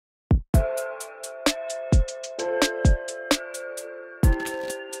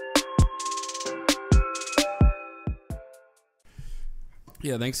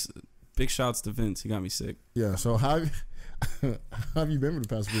Yeah, thanks. Big shouts to Vince. He got me sick. Yeah. So how have you been for the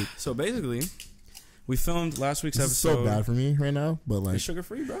past week? So basically, we filmed last week's This episode. is so bad for me right now, but like It's sugar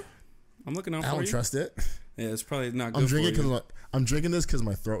free, bro. I'm looking out for you. I don't trust it. Yeah, it's probably not good. I'm drinking this because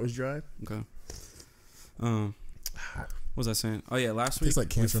my throat was dry. Okay. What was I saying? Oh yeah, last week Tastes like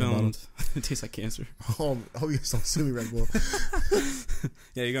cancer we filmed. It tastes like cancer. Oh, you don't sue me, Red Bull.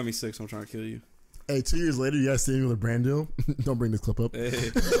 Yeah, you got me sick, so I'm trying to kill you. Hey, 2 years later, you guys staying with a brand deal. Don't bring this clip up.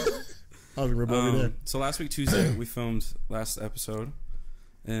 Hey. I was Red Bull every day. So last week Tuesday we filmed last episode,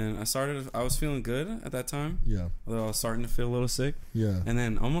 and I was feeling good at that time. Yeah. Although I was starting to feel a little sick. Yeah. And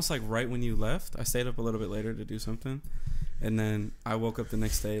then almost like right when you left, I stayed up a little bit later to do something, and then I woke up the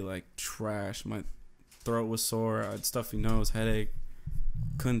next day like trash. My throat was sore. I had stuffy nose, headache,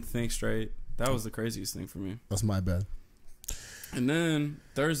 couldn't think straight. That was the craziest thing for me. That's my bad. And then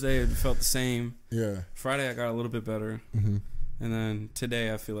Thursday it felt the same. Yeah. Friday I got a little bit better. Mm-hmm. And then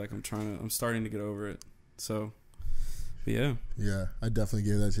today I feel like I'm starting to get over it. So, but yeah. Yeah, I definitely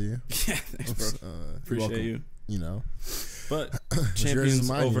gave that to you. Yeah, thanks, bro. Appreciate you. You know. But champions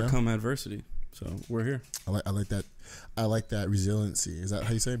mine, overcome adversity. So we're here. I like that. I like that resiliency. Is that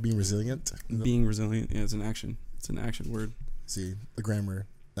how you say it? Being resilient? Being resilient. Yeah, it's an action. It's an action word. See, the grammar,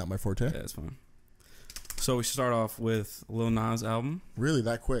 not my forte. Yeah, it's fine. So we should start off with Lil Nas' album. Really,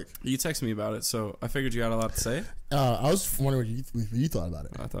 that quick? You texted me about it, so I figured you had a lot to say. I was wondering what you thought about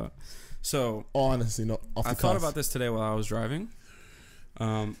it. I thought. So honestly, no. I thought about this today while I was driving.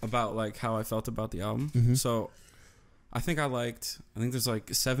 About like how I felt about the album. Mm-hmm. So I think there's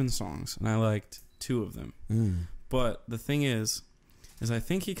like 7 songs, and I liked 2 of them. But the thing is I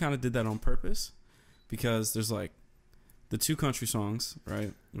think he kind of did that on purpose, because there's like the 2 country songs,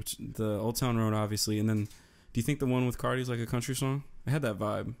 right? Which the Old Town Road, obviously, and then do you think the one with Cardi is like a country song? It had that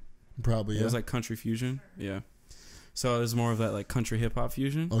vibe. Probably. Yeah. It was like country fusion. Yeah. So it was more of that like country hip hop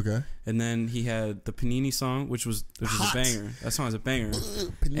fusion. Okay. And then he had the Panini song, which was a banger. That song is a banger.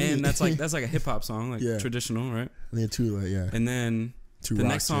 Panini. And that's like a hip hop song, like traditional, right? And then 2, like, yeah. And then the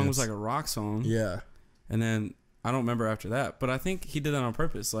next song was like a rock song. Yeah. And then I don't remember after that, but I think he did that on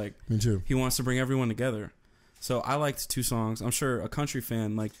purpose. Like, me too. He wants to bring everyone together. So I liked 2 songs. I'm sure a country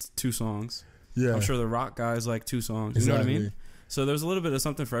fan liked 2 songs. Yeah. I'm sure the rock guys like 2 songs. You know what I mean? So there's a little bit of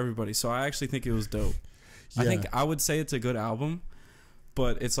something for everybody. So I actually think it was dope. Yeah. I think I would say it's a good album,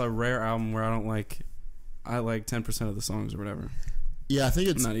 but it's a rare album where I like 10% of the songs or whatever. Yeah, I think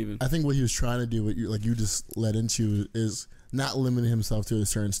it's not even. I think what he was trying to do, what you just led into, is not limiting himself to a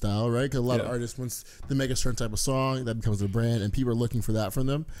certain style, right? Because a lot of artists, once they make a certain type of song, that becomes a brand, and people are looking for that from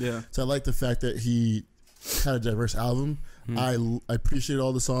them. Yeah. So I like the fact that he had a diverse album. I appreciate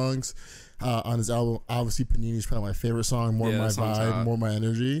all the songs on his album. Obviously, Panini is probably my favorite song. More my vibe, more my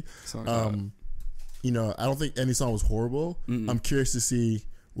energy. You know, I don't think any song was horrible. I'm curious to see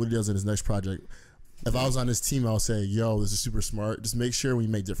what he does in his next project. If I was on his team, I would say, "Yo, this is super smart. Just make sure when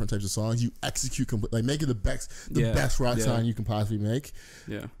you make different types of songs, you execute like make it the best rock song you can possibly make."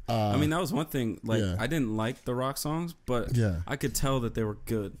 Yeah, I mean that was one thing. Like I didn't like the rock songs, but I could tell that they were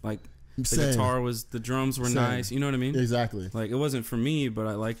good. Like the drums were nice. You know what I mean? Exactly. Like it wasn't for me, but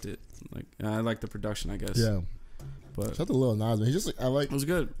I liked it. Like I liked the production, I guess. Yeah. But shout out to Lil Nas, man. He just it was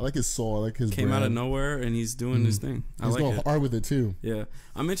good. I like his soul. I like his came brand. out of nowhere and he's doing his thing. He's going hard with it too. Yeah,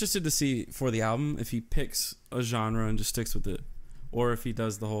 I'm interested to see for the album if he picks a genre and just sticks with it, or if he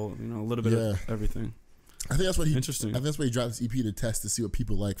does the whole, a little bit of everything. I think that's what interesting. I think that's why he dropped this EP to test to see what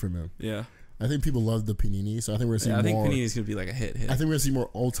people like from him. Yeah. I think people love the Panini, so I think we're gonna see more. I think Panini's gonna be like a hit. I think we're gonna see more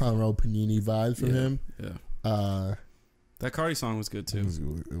Old Town Road Panini vibes from him. Yeah. That Cardi song was good too.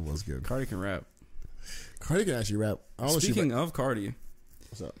 It was good. Cardi can rap. Cardi can actually rap. Speaking of Cardi,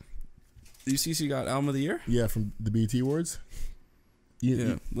 what's up? You see she got Album of the Year? Yeah, from the BET Awards.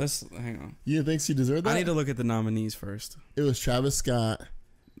 Let's hang on. You didn't think she deserved that? I need to look at the nominees first. It was Travis Scott.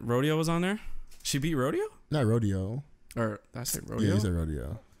 Rodeo was on there? She beat Rodeo? Not Rodeo. Or I said Rodeo? Yeah, you said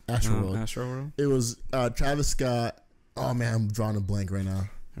Rodeo. Astroworld. It was Travis Scott. Oh man, I'm drawing a blank right now.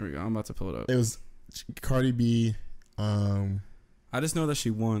 Here we go. I'm about to pull it up. It was Cardi B. I just know that she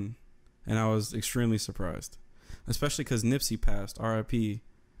won, and I was extremely surprised, especially because Nipsey passed. R.I.P.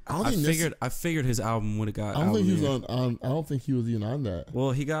 I figured his album would have got. I don't think he was on. I don't think he was even on that.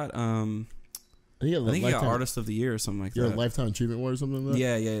 Well, he got. I think he got Artist of the Year or something like that. Yeah, Lifetime Achievement Award or something like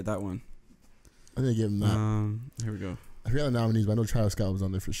that. Yeah, that one. I think I gave him that. Here we go. I forgot the nominees, but I know Travis Scott was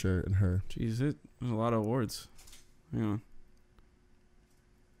on there for sure, and her. Jeez, there's a lot of awards. Hang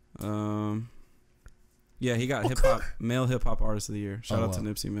on. Yeah, he got male hip hop artist of the year. Shout out to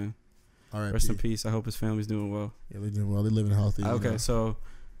Nipsey, man. All right, rest in peace. I hope his family's doing well. Yeah, they're doing well. They're living healthy. Okay, so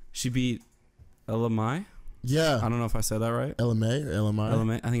she beat Ella Mai. Yeah. I don't know if I said that right. LMA or LMI?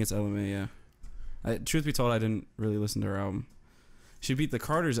 LMA. I think it's LMA, yeah. Truth be told, I didn't really listen to her album. She beat the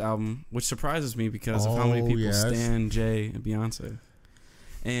Carter's album, which surprises me because of how many people stan Jay and Beyonce.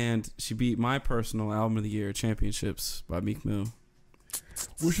 And she beat my personal album of the year, Championships by Meek Mill.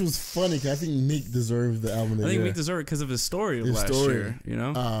 Which was funny because I think Meek deserved the album of the year. I think Meek deserved it because of his story of last year. You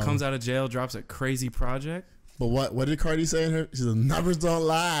know? Comes out of jail, drops a crazy project. But what did Cardi say in her? She said, numbers don't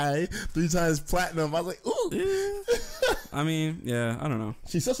lie. 3 times platinum. I was like, ooh. Yeah. I mean, yeah, I don't know.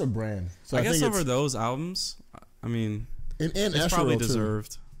 She's such a brand. So I guess over those albums, I mean, and it's probably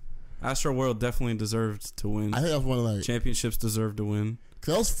deserved. Astro World definitely deserved to win. I think that was one of like Championships deserved to win.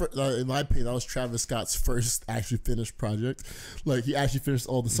 Cause that was, in my opinion, that was Travis Scott's first actually finished project. Like he actually finished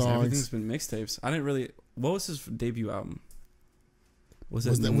all the songs. Everything's been mixtapes. I didn't really. What was his debut album? Was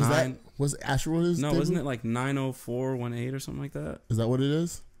it was Astro World his debut? Wasn't it like 90418 or something like that? Is that what it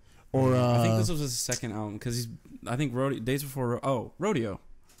is? Or I think this was his second album because I think Days Before Rodeo.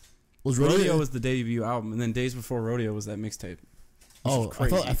 Rodeo was the debut album, and then Days Before Rodeo was that mixtape. Oh,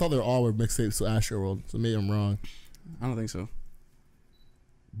 I thought they all were mixtapes to Astro World, so maybe I'm wrong. I don't think so.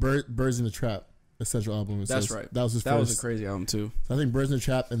 Birds in the Trap, essential album. That's right. That was his first. That was a crazy album too. So I think Birds in the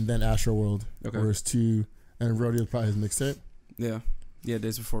Trap and then Astro World were his two, and Rodeo probably his mixtape. Yeah,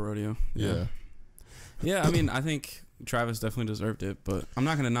 Days Before Rodeo. Yeah. I mean, I think Travis definitely deserved it, but I'm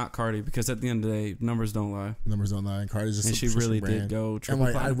not gonna knock Cardi because at the end of the day, numbers don't lie. Numbers don't lie. And Cardi's just she really did go triple.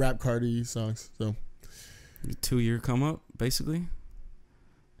 And like I rap Cardi songs, so 2-year come up basically.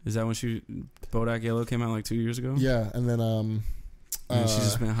 Is that when Bodak Yellow came out like 2 years ago? Yeah, and then and she's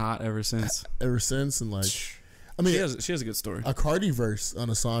just been hot ever since. And like, I mean, she has a good story. A Cardi verse on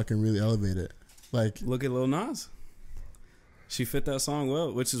a song can really elevate it. Like, look at Lil Nas. She fit that song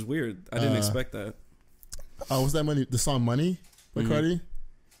well, which is weird. I didn't expect that. Was that the song Money by Cardi?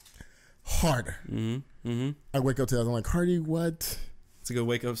 Hard. I wake up to that. I'm like, Cardi, what? It's a good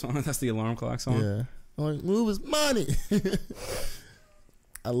wake up song. That's the alarm clock song. Yeah. I'm like, move is money.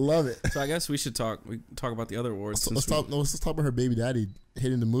 I love it. So I guess we should talk about the other awards. Let's talk about her baby daddy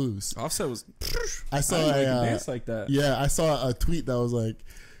hitting the moves. Offset was. I saw a dance like that. Yeah, I saw a tweet that was like,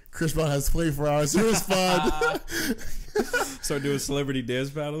 Chris Brown has 24 hours to respond. Start doing celebrity dance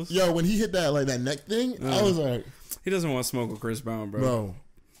battles. Yo, when he hit that neck thing, I was like, he doesn't want to smoke with Chris Brown, bro. Bro,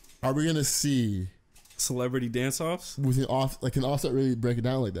 are we gonna see celebrity dance offs? Can Offset really break it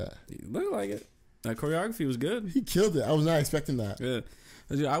down like that? It looked like it. That choreography was good. He killed it. I was not expecting that. Yeah.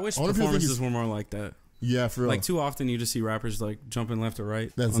 Dude, I wish performances were more like that. Yeah, for real. Like too often you just see rappers like jumping left or right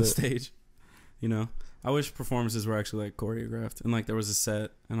on stage. You know, I wish performances were actually like choreographed and like there was a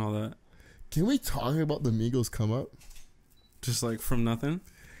set and all that. Can we talk about the Migos come up? Just like from nothing.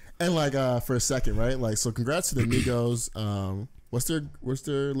 And like for a second, right? Like so, congrats to the Migos. What's their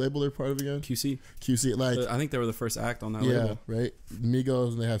label they're part of again? QC. Like I think they were the first act on that label. Yeah, right.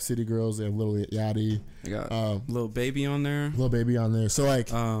 Migos, and they have City Girls. They have Lil Yachty. They got Lil Baby on there. So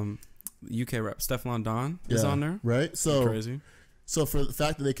like UK rap Stefflon Don is on there. Right. So crazy. So for the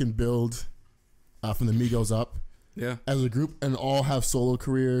fact that they can build from the Migos up, as a group and all have solo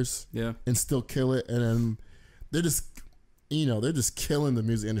careers, and still kill it, and then they're just killing the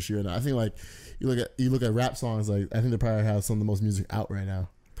music industry right now. I think like you look at rap songs, like I think they probably have some of the most music out right now.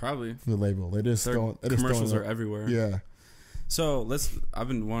 Probably from the label. Commercials are everywhere. Yeah. So I've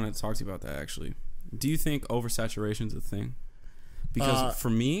been wanting to talk to you about that actually. Do you think oversaturation is a thing? Because for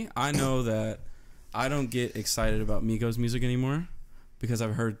me, I know that I don't get excited about Migos music anymore because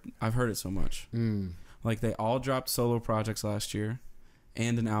I've heard it so much. Like they all dropped solo projects last year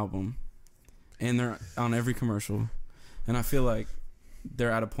and an album, and they're on every commercial, and I feel like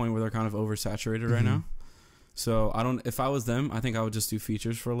they're at a point where they're kind of oversaturated right now. So if I was them, I think I would just do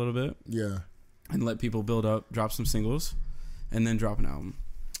features for a little bit. Yeah. And let people build up, drop some singles, and then drop an album.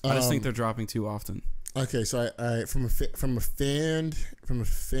 I just think they're dropping too often. Okay, so I from a fandom,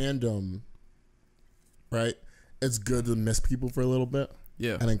 right? It's good to miss people for a little bit,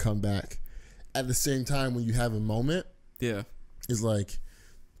 and then come back. At the same time, when you have a moment, it's like,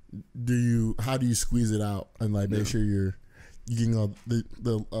 how do you squeeze it out and like make sure you're getting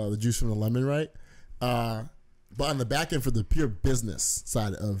the juice from the lemon, right? But on the back end, for the pure business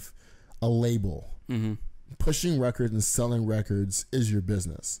side of a label, pushing records and selling records is your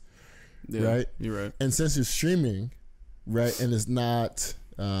business, right? You're right. And since you're streaming, right, and it's not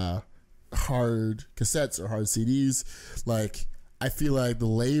hard cassettes or hard CDs, like I feel like the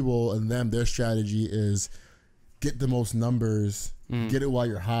label and their strategy is get the most numbers, get it while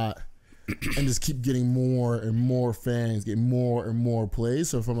you're hot, and just keep getting more and more fans, get more and more plays.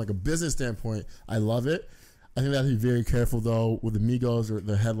 So from like a business standpoint, I love it. I think they have to be very careful though with the Migos or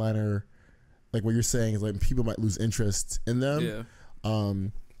the headliner like what you're saying is like people might lose interest in them,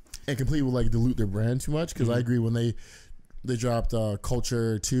 and completely will like dilute their brand too much. Because I agree when they dropped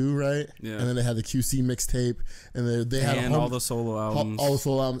Culture 2, right? Yeah. And then they had the QC mixtape, and they had all the solo albums,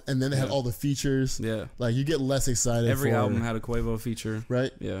 and then they had all the features. Yeah, like you get less excited. Every album had a Quavo feature,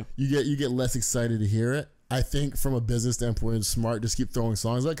 right? Yeah, you get less excited to hear it. I think from a business standpoint, it's smart just keep throwing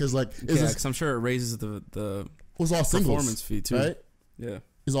songs out because because I'm sure it raises the was all performance fee too, right? Yeah,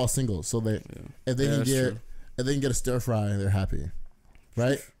 it's all singles, so if they can get a stir fry, they're happy,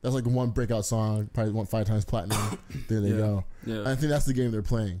 right? That's like the one breakout song, probably won 5 times platinum. There they go. Yeah, I think that's the game they're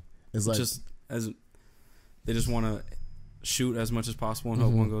playing. It's like they just want to shoot as much as possible and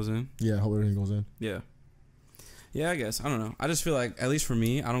hope one goes in. Yeah, hope everything goes in. Yeah. Yeah, I guess. I don't know. I just feel like, at least for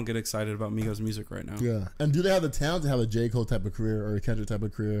me, I don't get excited about Migos music right now. Yeah. And do they have the talent to have a J. Cole type of career or a Kendrick type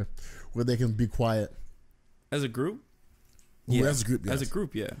of career where they can be quiet? As a group? Yeah. As a group, yes. As a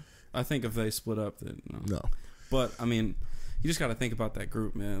group, yeah. I think if they split up, then no. But, I mean, you just got to think about that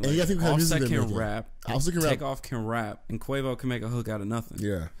group, man. Like, and you think Offset can rap, Takeoff can rap, and Quavo can make a hook out of nothing.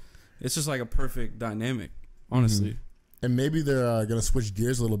 Yeah. It's just like a perfect dynamic, honestly. And maybe they're going to switch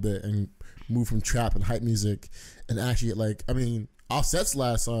gears a little bit and move from trap and hype music and actually get like, I mean, Offset's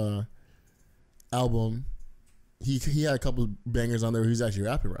last album, he had a couple bangers on there where he was actually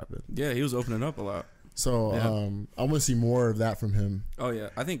rapping. Yeah, he was opening up a lot. So I want to see more of that from him. Oh yeah,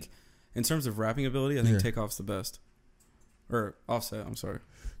 I think in terms of rapping ability, I think Takeoff's the best. Or Offset, I'm sorry.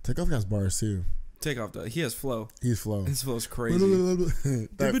 Takeoff has bars too. Takeoff does. He has flow. He's flow. His flow is crazy.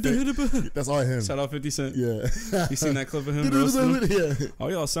 That's all him. Shout out 50 Cent. Yeah. You seen that clip of him roasting? Yeah.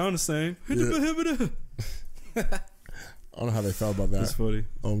 All y'all sound the same. Yeah. I don't know how they felt about that. That's funny.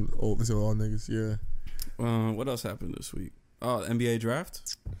 This is all niggas. Yeah. What else happened this week? Oh, NBA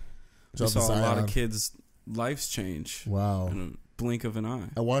draft. We saw a lot of kids' lives change. Wow. In a blink of an eye.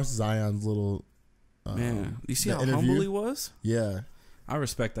 I watched Zion's little. Man, you see how humble he was? Yeah. I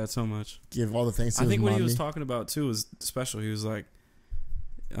respect that so much. Give all the thanks to I his think mommy. what he was talking about too was special. He was like,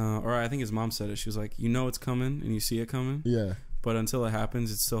 or I think his mom said it. She was like, you know it's coming and you see it coming. Yeah. But until it happens,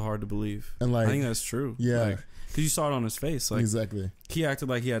 it's still hard to believe. And like, I think that's true. Yeah. Because you saw it on his face. Like, exactly. He acted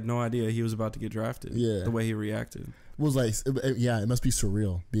like he had no idea he was about to get drafted. Yeah. The way he reacted. It was like, it must be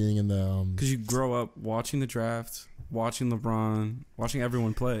surreal being in the. Because you grow up watching the draft, watching LeBron, watching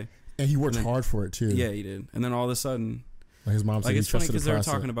everyone play. And he worked hard for it too. Yeah, he did. And then all of a sudden. Like his mom said, it's funny because they were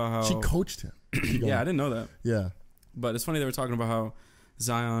talking about how she coached him. Yeah, I didn't know that. Yeah, but it's funny they were talking about how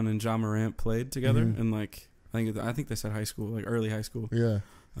Zion and Ja Morant played together, and like I think they said high school, like early high school. Yeah,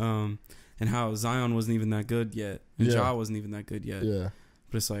 and how Zion wasn't even that good yet, and Ja wasn't even that good yet. Yeah,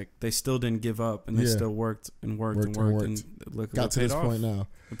 but it's like they still didn't give up, and they still worked and look, got to this point now.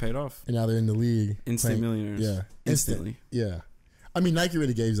 It paid off, and now they're in the league, instant millionaires. Yeah, instantly. Yeah. I mean, Nike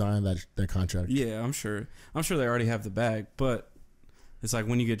already gave Zion that contract. Yeah, I'm sure they already have the bag, but it's like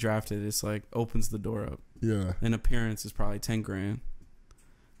when you get drafted, it's like opens the door up. Yeah. An appearance is probably $10,000.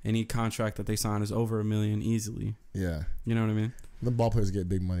 Any contract that they sign is over $1 million easily. Yeah. You know what I mean? The ball players get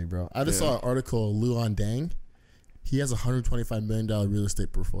big money, bro. I just saw an article, Luan Dang. He has a $125 million real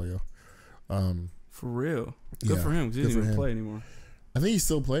estate portfolio. For real? Good for him, because he doesn't even play anymore. I think he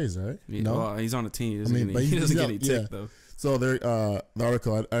still plays, right? Yeah, no? Well, he's on a team. He doesn't get any tick, though. So the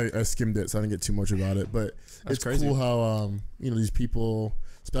article, I skimmed it, so I didn't get too much about it. But it's crazy. Cool how these people,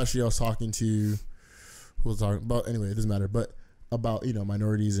 especially I was talking to, who was talking about, anyway, it doesn't matter, but about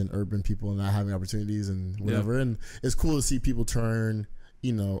minorities and urban people not having opportunities and whatever. And it's cool to see people turn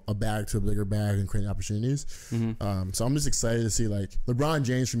a bag to a bigger bag and create opportunities. Mm-hmm. So I'm just excited to see, like, LeBron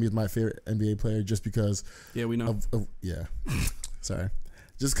James for me is my favorite NBA player just because. Yeah, we know. Sorry,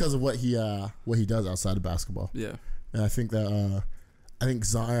 just because of what he does outside of basketball. Yeah. And I think that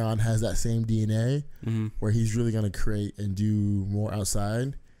Zion has that same DNA where he's really gonna create and do more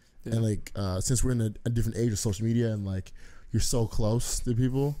outside. Yeah. And like since we're in a different age of social media and like you're so close to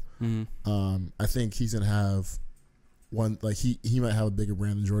people, I think he's gonna have one, like he might have a bigger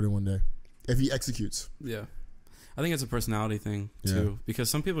brand than Jordan one day if he executes. Yeah. I think it's a personality thing too, because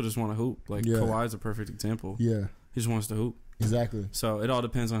some people just want to hoop. Like Kawhi's a perfect example. Yeah. He just wants to hoop. Exactly. So it all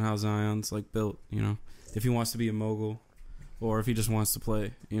depends on how Zion's like built, if he wants to be a mogul or if he just wants to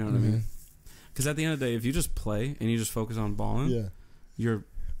play, you know what I mean? Because at the end of the day, if you just play and you just focus on balling,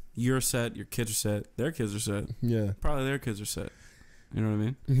 you're set, your kids are set, their kids are set. Yeah. Probably their kids are set. You know what I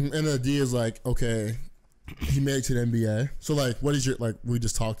mean? Mm-hmm. And the idea is like, okay, he made it to the NBA. So like, what is your, like we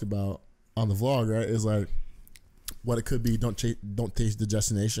just talked about on the vlog, right? Is like, what it could be, don't taste the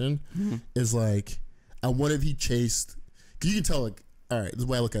destination, is like, and what if he chased, because you can tell, like, all right, this is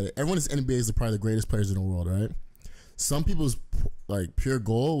the way I look at it. Everyone in the NBA is probably the greatest players in the world, right? Some people's like pure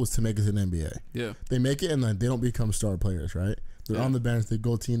goal was to make it to the NBA. Yeah, they make it and like they don't become star players, right? They're on the bench. They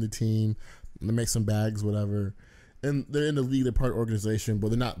go team to team. They make some bags, whatever. And they're in the league. They're part of the organization, but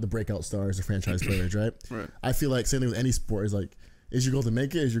they're not the breakout stars, the franchise players, right? Right. I feel like same thing with any sport is like, is your goal to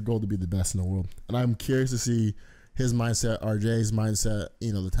make it? Is your goal to be the best in the world? And I'm curious to see his mindset, RJ's mindset.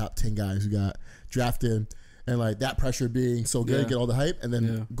 You know, the top 10 guys who got drafted, and like that pressure being so good, get all the hype, and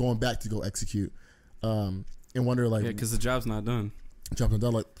then going back to go execute. And wonder like, because the job's not done. Job's not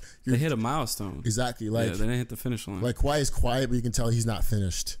done. Like they hit a milestone. Exactly. Like they didn't hit the finish line. Like Kawhi is quiet, but you can tell he's not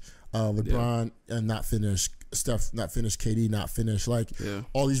finished. LeBron not finished. Steph not finished. KD not finished. Like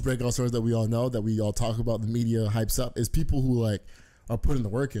all these breakout stars that we all know, that we all talk about, the media hypes up, is people who like are putting the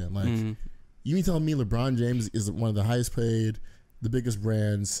work in. Like you mean telling me LeBron James is one of the highest paid, the biggest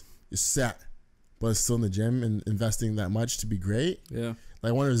brands, is set, but is still in the gym and investing that much to be great? Yeah. Like,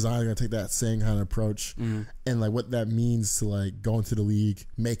 I wonder if Zion's going to take that same kind of approach and, like, what that means to, like, go into the league,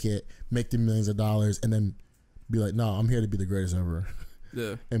 make it, make the millions of dollars, and then be like, no, I'm here to be the greatest ever.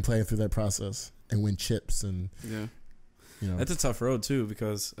 Yeah. And play through that process and win chips and, you know. That's a tough road, too,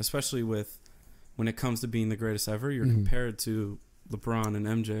 because especially with when it comes to being the greatest ever, you're compared to LeBron and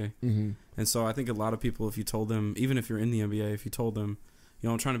MJ. And so I think a lot of people, if you told them, even if you're in the NBA, if you told them, you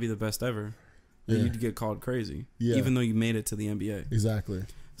know, I'm trying to be the best ever, you'd get called crazy, even though you made it to the NBA. Exactly.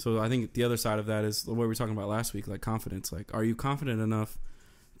 So I think the other side of that is what we were talking about last week, like confidence. Like, are you confident enough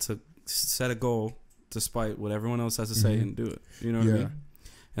to set a goal despite what everyone else has to say and do it? You know what I mean?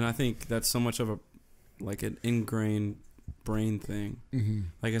 And I think that's so much of a, like, an ingrained brain thing.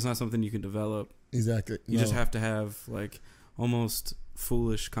 Like, it's not something you can develop. Exactly. You just have to have, like, almost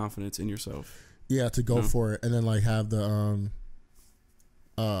foolish confidence in yourself. Yeah, to go for it, and then, like, have the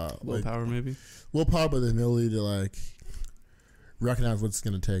willpower, maybe willpower, but the ability to like recognize what it's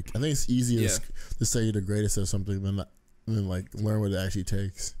going to take. I think it's easier to say you're the greatest at something than like learn what it actually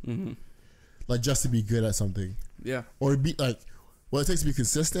takes. Like, just to be good at something, or be like, what it takes to be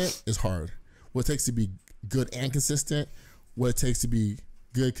consistent is hard. What it takes to be good and consistent, what it takes to be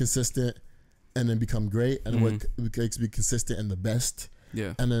good, consistent, and then become great, and what it takes to be consistent and the best,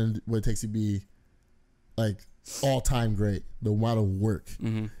 and then what it takes to be like all-time great, the amount of work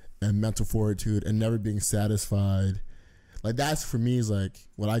and mental fortitude and never being satisfied. Like, that's for me is like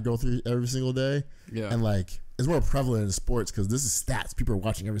what I go through every single day. And like, it's more prevalent in sports because this is stats. People are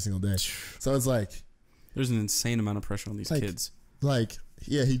watching every single day. So it's like, there's an insane amount of pressure on these kids. Like,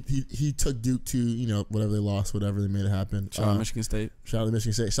 he took Duke to, you know, whatever they lost, whatever they made it happen. Shout out Michigan State. Shout out to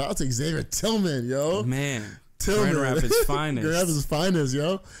Michigan State. Shout out to Xavier Tillman, yo. Man. Grand Rapids finest. Grand Rapids finest,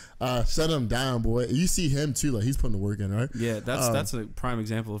 yo. Shut him down, boy. You see him too, like he's putting the work in, right? Yeah, that's a prime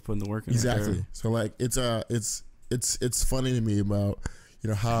example of putting the work in. Exactly. Right. So like, it's funny to me about,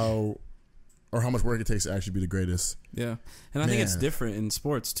 you know, how much work it takes to actually be the greatest. Yeah, and I think it's different in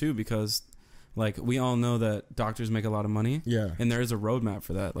sports too, because like, we all know that doctors make a lot of money. Yeah, and there is a roadmap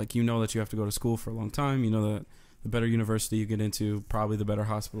for that. Like, you know that you have to go to school for a long time. You know that the better university you get into, probably the better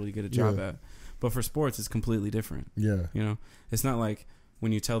hospital you get a job at. But for sports, it's completely different. Yeah. You know, it's not like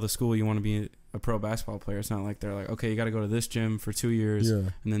when you tell the school you want to be a pro basketball player, it's not like they're like, okay, you got to go to this gym for 2 years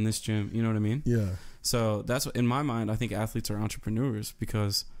and then this gym. You know what I mean? Yeah. So that's, in my mind, I think athletes are entrepreneurs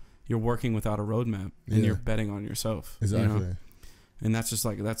because you're working without a roadmap and you're betting on yourself. Exactly. You know? And that's just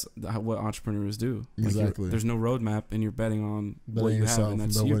like, that's what entrepreneurs do. Like, exactly. There's no roadmap and you're betting on what you have. And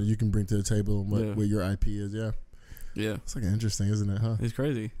that's what you can bring to the table and what your IP is. Yeah. Yeah. It's like interesting, isn't it? Huh? It's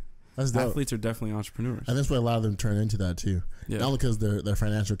crazy. That's dope. Athletes are definitely entrepreneurs. And that's why a lot of them turn into that too. Yeah. Not only because of their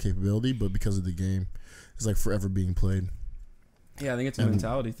financial capability, but because of the game. It's like forever being played. Yeah, I think it's a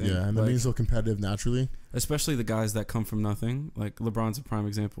mentality thing. Yeah, and like, being so competitive naturally. Especially the guys that come from nothing. Like, LeBron's a prime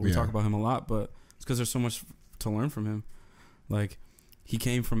example. We talk about him a lot, but it's because there's so much to learn from him. Like, he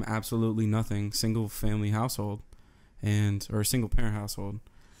came from absolutely nothing, single family household, or a single parent household,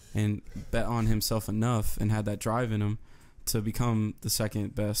 and bet on himself enough and had that drive in him to become the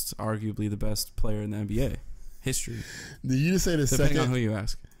second best, arguably the best player in the NBA history. Did you just say the Depending second? on who you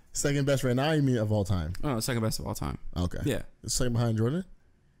ask. Second best right now, you mean of all time? Oh, second best of all time. Okay. Yeah. Second behind Jordan?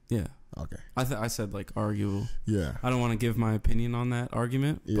 Yeah. Okay. I said like arguable. Yeah. I don't want to give my opinion on that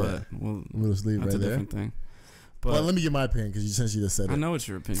argument, but we'll just leave it right there. That's a different thing. But well, let me give my opinion because since you just said it. I know what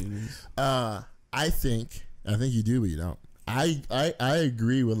your opinion is. I think you do, but you don't. I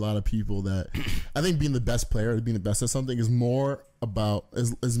agree with a lot of people that I think being the best player, being the best at something is more than about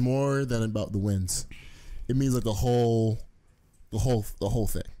the wins. It means like the whole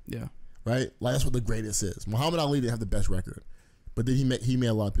thing. Yeah. Right? Like, that's what the greatest is. Muhammad Ali didn't have the best record, but then he made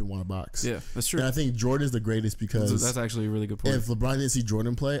a lot of people want to box. Yeah, that's true. And I think Jordan is the greatest because that's actually a really good point. If LeBron didn't see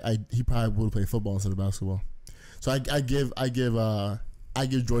Jordan play, he probably would have played football instead of basketball. So I give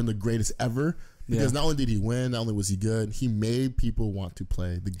Jordan the greatest ever. Because not only did he win, not only was he good, he made people want to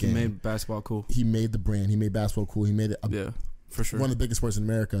play the game. He made basketball cool. He made the brand. He made basketball cool. He made it for sure. one of the biggest sports in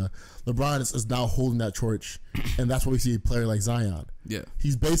America. LeBron is now holding that torch, and that's why we see a player like Zion. Yeah.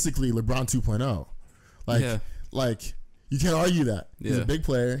 He's basically LeBron 2.0. Like you can't argue that. He's a big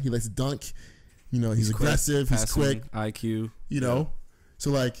player. He likes to dunk. You know, he's aggressive. Quick, he's quick. IQ. You know? So,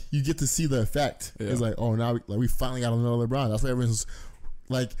 like, you get to see the effect. Yeah. It's like, oh, now we finally got another LeBron. That's why everyone's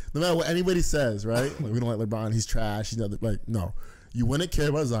like, no matter what anybody says, right? Like, we don't like LeBron. He's trash. He's not like, no. You wouldn't care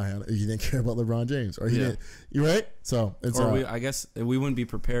about Zion if you didn't care about LeBron James. Or he didn't. You right? So, it's I guess we wouldn't be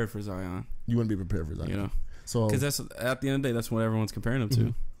prepared for Zion. You wouldn't be prepared for Zion. You know? So, because that's, at the end of the day, that's what everyone's comparing him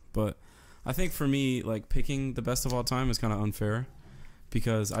to. But I think for me, like, picking the best of all time is kind of unfair.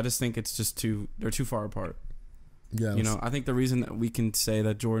 Because I just think it's just they're too far apart. Yeah, you know, I think the reason that we can say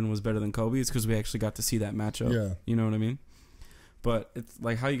that Jordan was better than Kobe is because we actually got to see that matchup. Yeah. You know what I mean? But it's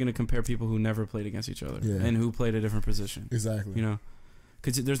like, how are you going to compare people who never played against each other and who played a different position? Exactly. You know?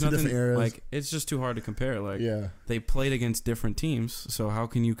 Because there's nothing, like, it's just too hard to compare. Like, they played against different teams, so how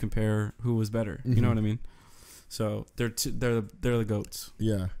can you compare who was better? You know what I mean? So they're the GOATs.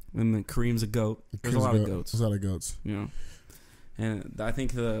 Yeah. And then Kareem's a GOAT. There's a lot of GOATs. There's a lot of GOATs. You know? And I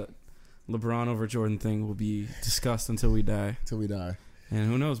think the LeBron over Jordan thing will be discussed until we die. Until we die. And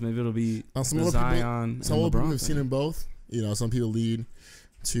who knows? Maybe it'll be Zion. Some people have seen them both. You know, some people lead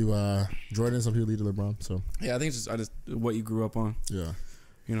to Jordan, some people lead to LeBron. So yeah, I think it's just what you grew up on. Yeah.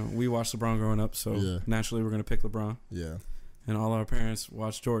 You know, we watched LeBron growing up, so naturally we're gonna pick LeBron. Yeah. And all our parents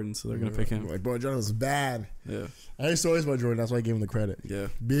watched Jordan, so they're gonna pick him. Like, boy, Jordan was bad. Yeah. I used to always about Jordan. That's why I gave him the credit. Yeah.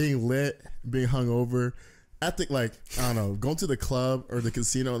 Being lit, being hungover. I think, like, I don't know, going to the club or the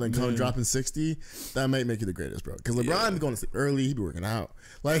casino and then dropping 60, that might make you the greatest, bro. Because LeBron be going to sleep early, he be working out,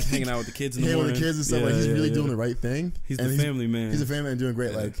 like hanging out with the kids in the morning, with the kids and stuff. Like, he's really doing the right thing. He's the family man. He's a family man doing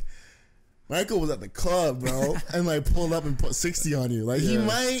great. Like, Michael was at the club, bro, and like pulled up and put 60 on you. Like, he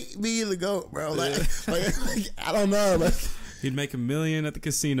might be the GOAT, bro. Like, I don't know. Like, he'd make $1 million at the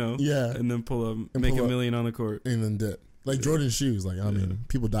casino, and then make $1 million on the court, and then dip. Like Jordan's shoes, like, I mean,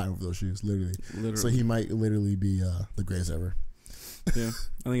 people die over those shoes, literally. So he might literally be the greatest ever. Yeah,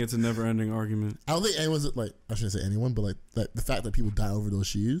 I think it's a never-ending argument. I don't think anyone's, like, I shouldn't say anyone, but like the fact that people die over those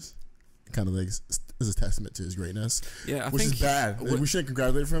shoes, kind of like is a testament to his greatness. Yeah, which is bad. Like, we shouldn't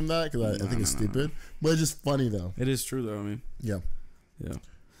congratulate him for that because I think it's stupid, but it's just funny though. It is true though. I mean, yeah.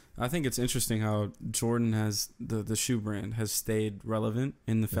 I think it's interesting how Jordan has the shoe brand has stayed relevant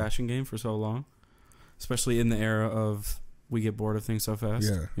in the fashion game for so long. Especially in the era of we get bored of things so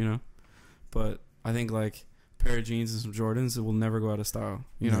fast, you know. But I think like a pair of jeans and some Jordans, it will never go out of style.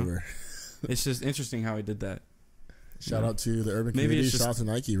 You know, it's just interesting how he did that. Shout out to the urban community. Shout out to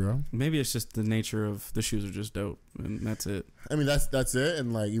Nike, bro. Maybe it's just the nature of the shoes are just dope, and that's it. I mean, that's it.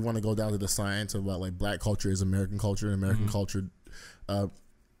 And like, you want to go down to the science of what like black culture is American culture, and American culture, the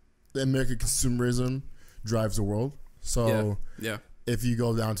American consumerism drives the world. So yeah. If you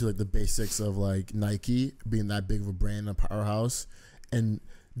go down to like the basics of like Nike being that big of a brand, a powerhouse, and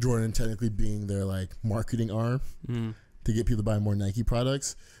Jordan technically being their like marketing arm to get people to buy more Nike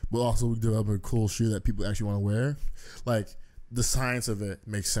products, but also develop a cool shoe that people actually want to wear. Like, the science of it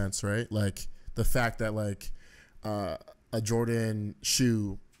makes sense, right? Like the fact that like a Jordan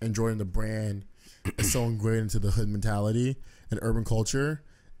shoe and Jordan the brand is so ingrained into the hood mentality and urban culture,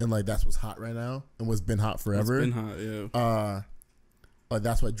 and like that's what's hot right now and what's been hot forever. It's been hot, yeah. Like,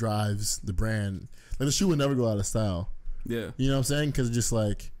 that's what drives the brand. Like, the shoe would never go out of style. Yeah. You know what I'm saying? Because just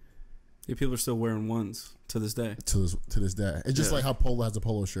like... Yeah, people are still wearing ones to this day. To this day. It's just like how Polo has a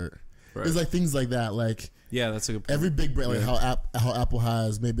Polo shirt. Right. It's like things like that. Like... Yeah, that's a good point. Every big brand, like how Apple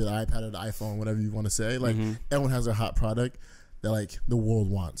has maybe the iPad or the iPhone, whatever you want to say. Like, everyone has their hot product that like the world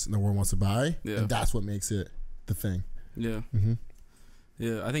wants and the world wants to buy. Yeah. And that's what makes it the thing. Yeah.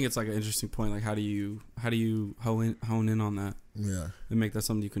 Yeah, I think it's like an interesting point. Like, how do you hone in on that? Yeah, and make that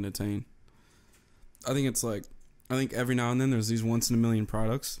something you can attain. I think every now and then there's these once in a million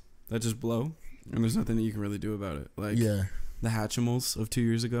products that just blow, and there's nothing that you can really do about it. Like the Hatchimals of 2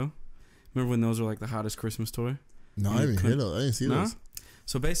 years ago. Remember when those were like the hottest Christmas toy? No, I didn't hear those. I didn't see those.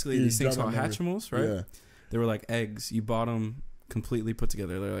 So basically, these things called Hatchimals, right? Yeah. They were like eggs. You bought them completely put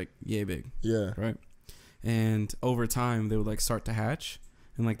together. They're like yay big. Yeah. Right. And over time, they would like start to hatch.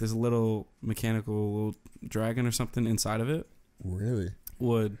 And like this little mechanical little dragon or something inside of it, really,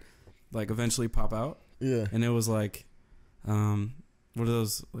 would like eventually pop out. Yeah, and it was like, what are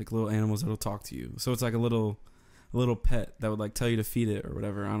those like little animals that'll talk to you? So it's like a little pet that would like tell you to feed it or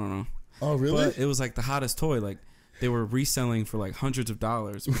whatever. I don't know. Oh, really? But it was like the hottest toy. Like they were reselling for like hundreds of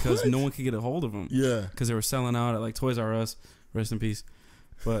dollars because no one could get a hold of them. Yeah, because they were selling out at like Toys R Us, rest in peace.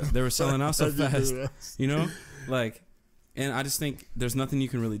 But they were selling out so fast, you know, like, and I just think there's nothing you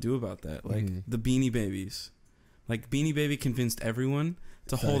can really do about that. Like the Beanie Babies, like Beanie Baby convinced everyone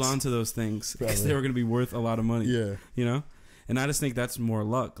to hold on to those things because they were going to be worth a lot of money. Yeah, you know. And I just think that's more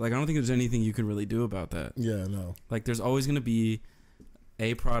luck. Like, I don't think there's anything you can really do about that. Yeah, no. Like, there's always going to be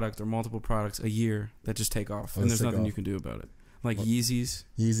a product or multiple products a year that just take off. And there's nothing you can do about it. Like Yeezys.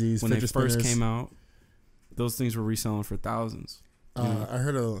 When they first came out, those things were reselling for thousands. I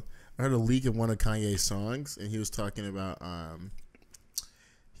heard a leak of one of Kanye's songs, and he was talking about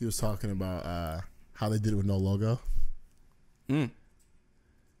how they did it with no logo.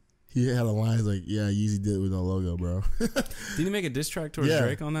 He had a line like, "Yeah, Yeezy did it with no logo, bro." Did he make a diss track towards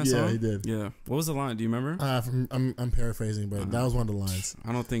Drake on that song? Yeah, he did. Yeah. What was the line? Do you remember? I'm paraphrasing, but that was one of the lines.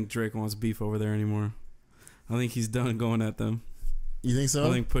 I don't think Drake wants beef over there anymore. I think he's done going at them. You think so?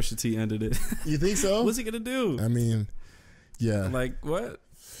 I think Pusha T ended it. You think so? What's he gonna do? I mean, yeah. Like what?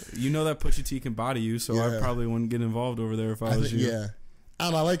 You know that Pusha T can body you, so I probably wouldn't get involved over there if I was you. Yeah. I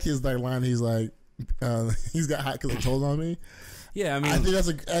don't know. I like his line. He's like, he's got hot because it told on me. Yeah, I mean, I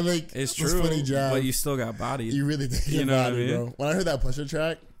think it's true, funny job. But you still got bodied. You really did. You know what I mean? Bro. When I heard that Pusha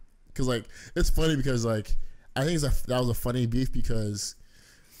track, because like it's funny because like I think that was a funny beef because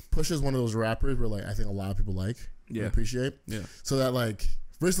Pusha's one of those rappers where like I think a lot of people like and appreciate. Yeah. So that like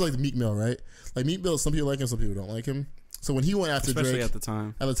versus like the Meek Mill, right? Like Meek Mill, some people like him, some people don't like him. So when he went after Drake, especially at the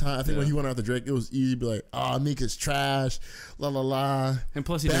time, I think when he went after Drake, it was easy to be like, "Oh, Meek is trash," la la la. And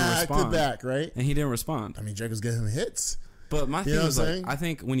plus, he didn't respond. Back to back, right? And he didn't respond. I mean, Drake was getting him hits. But my thing was like, I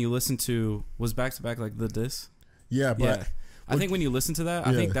think when you listen to was back to back like the diss. Yeah, but I think when you listen to that,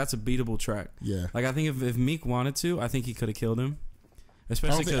 I think that's a beatable track. Yeah, like I think if Meek wanted to, I think he could have killed him.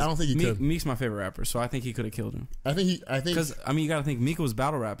 Especially because I don't think he could. Meek's my favorite rapper, so I think he could have killed him. I think because I mean you got to think Meek was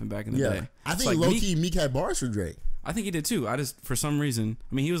battle rapping back in the day. I think low key Meek had bars for Drake. I think he did too. I just for some reason,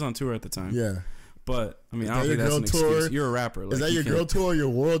 I mean he was on tour at the time. Yeah. But I mean, I don't think that's an excuse. You're a rapper. Like, is that your girl tour or your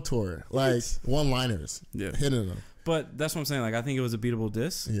world tour? Like one-liners. Yeah. Hitting them. But that's what I'm saying. Like, I think it was a beatable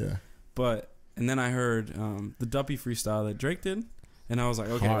diss. Yeah. But, and then I heard the Duppy freestyle that Drake did. And I was like,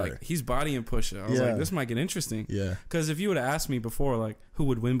 okay, like, he's bodying Pusha. I was like, this might get interesting. Yeah. Because if you would have asked me before, like, who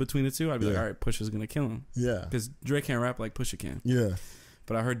would win between the two, I'd be like, all right, Pusha's going to kill him. Yeah. Because Drake can't rap like Pusha can. Yeah.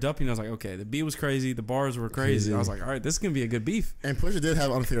 But I heard Duppy and I was like, okay, the beat was crazy. The bars were crazy. I was like, all right, this is going to be a good beef. And Pusha did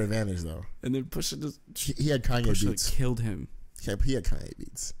have unfair advantage, though. And then Pusha just... He had Kanye Pusha beats. Killed him. Yeah, he had Kanye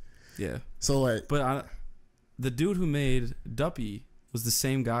beats. Yeah. So, like... But the dude who made Duppy was the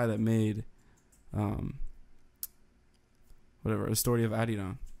same guy that made... whatever, A Story of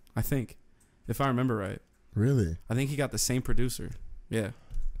Adidon. I think. If I remember right. Really? I think he got the same producer. Yeah.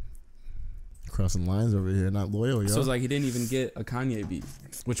 Crossing lines over here, not loyal, yo. So it's like he didn't even get a Kanye beat,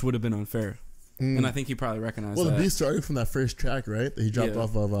 which would have been unfair. And I think he probably recognized that. Well, the beat started from that first track, right? That he dropped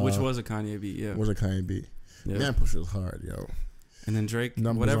off of... which was a Kanye beat, yeah. Was a Kanye beat. Yeah. Man, Pusha was hard, yo. And then Drake,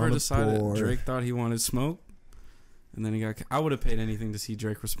 whatever decided, Drake thought he wanted smoke. And then he got... I would have paid anything to see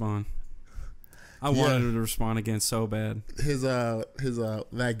Drake respond. I wanted him to respond again so bad.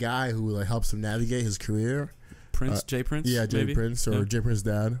 That guy who like helps him navigate his career... Prince, Jay Prince? Yeah, Jay maybe? Prince or Jay Prince's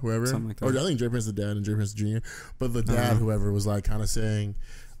dad, whoever. Something like that. Or I think Jay Prince's dad and Jay Prince Jr. But the dad, whoever, was like kind of saying,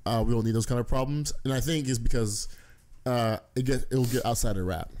 we don't need those kind of problems. And I think it's because it'll get outside of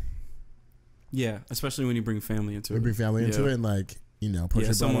rap. Yeah, especially when you bring family into it. Bring family into it and like, you know, push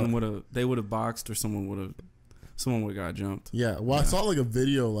they would have boxed or someone would have got jumped. Yeah. Well, I saw like a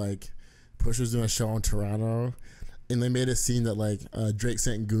video like Pusha's doing a show in Toronto. And they made a scene that like Drake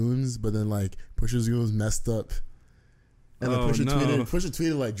sent goons, but then like Pusha's goons messed up. And then Pusha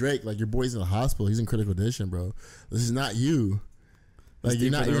tweeted like, Drake, like your boy's in the hospital. He's in critical condition, bro. This is not you. Like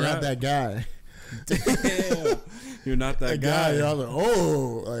you're not that guy. Damn. You're not that guy. I was like,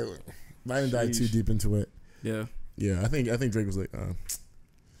 oh, like I didn't dive too deep into it. Yeah. Yeah. I think Drake was like,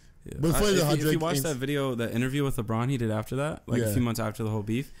 yeah. But if you watch that video, that interview with LeBron he did after that, like a few months after the whole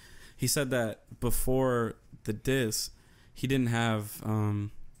beef, he said that before the diss, he didn't have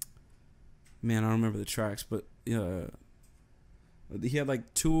man, I don't remember the tracks, but he had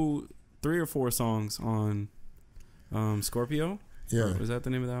like 3 or 4 songs on Scorpio. Yeah. Or, is that the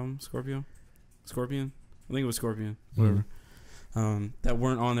name of the album? Scorpion? I think it was Scorpion. Whatever. That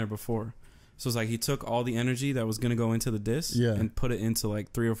weren't on there before. So it's like he took all the energy that was gonna go into the diss and put it into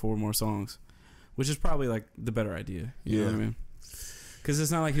like 3 or 4 more songs, which is probably like the better idea. You know what I mean? Because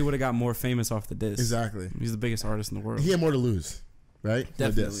it's not like he would have got more famous off the diss. Exactly. He's the biggest artist in the world. He had more to lose, right?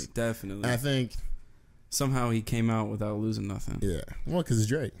 Definitely. I think somehow he came out without losing nothing. Yeah. Well, because it's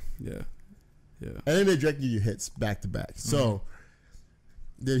Drake. Yeah. Yeah. And then they Drake give you hits back to back. So,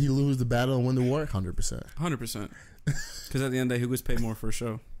 did he lose the battle and win the war? 100%. 100%. Because at the end of the day, who gets paid more for a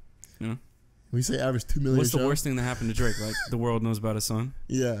show? You know? We say average 2 million. What's the worst thing that happened to Drake? Like, the world knows about his son?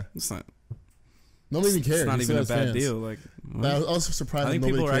 Yeah. It's not. Nobody even cares. It's not even a bad deal. Like, I was also surprised. I think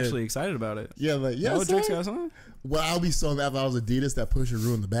people are actually excited about it. Yeah, like, yeah. Oh, Drake's got a son? Well, I'll be so mad if I was Adidas that Pusha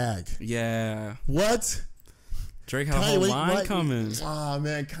ruined the bag. Yeah. What? Drake had a whole line coming. Oh,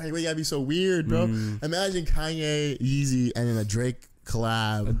 man. Kanye gotta be so weird, bro. Imagine Kanye, Yeezy, and then a Drake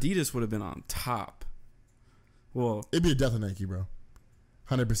collab. Adidas would have been on top. Well, it'd be the death of Nike, bro.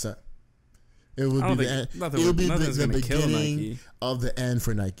 100%. It would be the end. It would be the beginning of the end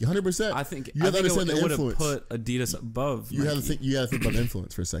for Nike. 100%. I think you have to understand the would influence. Have put Adidas above. You have to think. You have to think about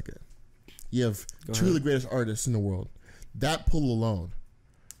influence for a second. You have two of the greatest artists in the world. That pull alone.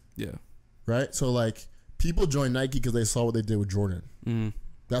 Yeah. Right. So like, people join Nike because they saw what they did with Jordan.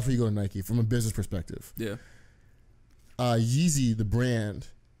 That's where you go to Nike from a business perspective. Yeah. Yeezy, the brand,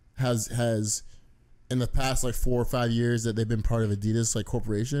 has in the past like 4 or 5 years that they've been part of Adidas like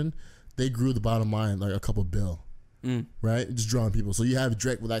corporation, they grew the bottom line like a couple bill, right? Just drawing people. So you have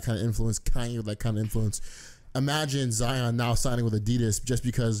Drake with that kind of influence, Kanye with that kind of influence. Imagine Zion now signing with Adidas just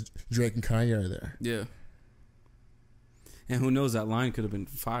because Drake and Kanye are there. Yeah. And who knows, that line could have been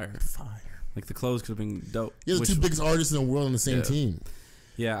fire. Like the clothes could have been dope. Yeah, the two biggest artists in the world on the same team.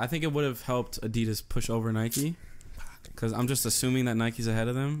 Yeah, I think it would have helped Adidas push over Nike. Because I'm just assuming that Nike's ahead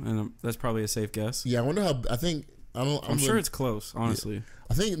of them, and that's probably a safe guess. Yeah, I wonder how. I'm sure it's close, honestly. Yeah.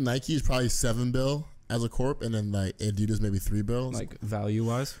 I think Nike is probably $7 billion as a corp, and then like Adidas maybe $3 billion. Like value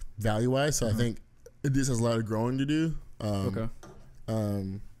wise. So I think Adidas has a lot of growing to do. Okay.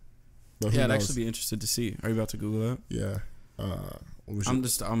 I'd actually be interested to see. Are you about to Google that? Yeah.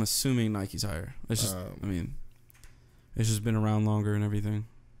 I'm assuming Nike's higher. It's just, it's just been around longer and everything.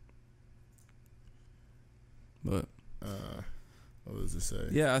 But what does it say?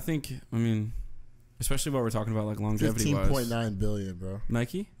 Yeah, especially while we're talking about like longevity wise. $15.9 billion, bro.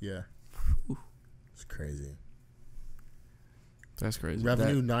 Nike? Yeah. Whew. It's crazy. That's crazy.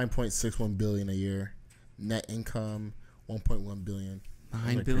 Revenue $9.61 billion a year. Net income $1.1 billion.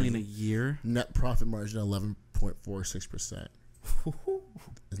 $9 billion a year. Net profit margin 11.46%.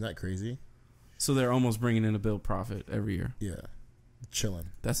 Isn't that crazy? So they're almost bringing in a bill profit every year. Yeah,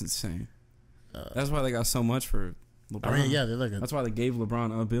 chilling. That's insane. That's why they got so much for LeBron. I mean, yeah, they're like that's why they gave LeBron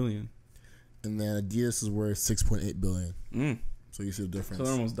 $1 billion. And then Adidas is worth $6.8 billion. So you see the difference. So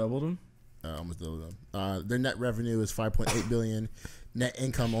they almost doubled them. Almost doubled them. Their net revenue is $5.8 billion. Net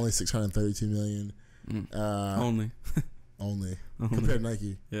income only $632 million. Only compared to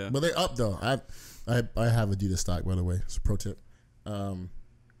Nike. Yeah, but they're up though. I have Adidas stock, by the way. It's a pro tip. I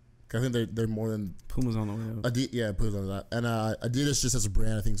think they're more than Puma's on the way up. Puma's on that. And Adidas just as a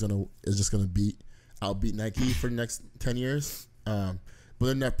brand, I think is just gonna outbeat Nike for the next 10 years. But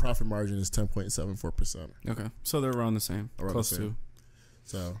their net profit margin is 10.74%. Okay, so they're around the same, close to.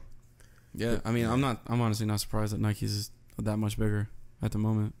 So, yeah, I mean, I'm honestly not surprised that Nike's that much bigger at the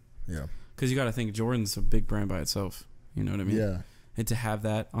moment. Yeah, because you got to think Jordan's a big brand by itself. You know what I mean? Yeah. And to have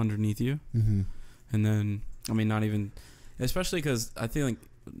that underneath you, and then not even, especially because I feel like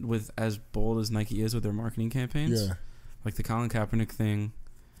with as bold as Nike is with their marketing campaigns, like the Colin Kaepernick thing,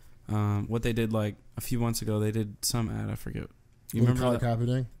 what they did like a few months ago, they did some ad, I forget. You remember that? Colin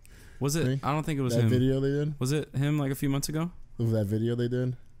Kaepernick? Was it? I don't think it was him. That video they did? Was it him like a few months ago? Was that video they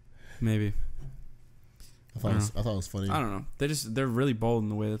did? Maybe. I thought it was funny. I don't know. They're really bold in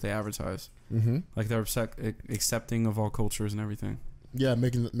the way that they advertise. Like they're accepting of all cultures and everything. Yeah,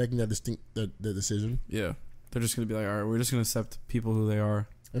 making that distinct the decision. Yeah, they're just gonna be like, all right, we're just gonna accept people who they are.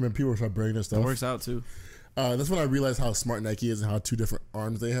 And then people start bringing this stuff. It works out too. That's when I realized how smart Nike is and how two different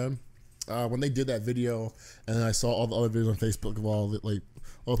arms they had. When they did that video, and then I saw all the other videos on Facebook of all the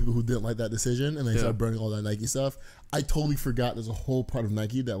people who didn't like that decision, and they started burning all that Nike stuff. I totally forgot there's a whole part of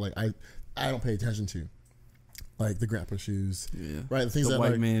Nike that like I don't pay attention to. Like the grandpa shoes, right? The things the that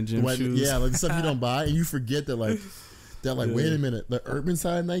white like, man gym shoes, like the stuff you don't buy, and you forget that wait a minute, the urban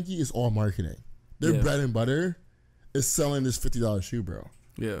side of Nike is all marketing. Their bread and butter is selling this $50 shoe, bro.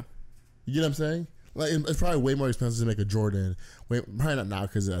 Yeah, you get what I'm saying? Like it's probably way more expensive to make a Jordan. Probably not now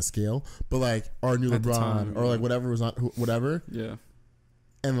because of that scale, but like our new LeBron time, or like whatever was on whatever. Yeah,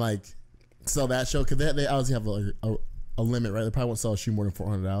 and like sell that show because they obviously have a limit, right? They probably won't sell a shoe more than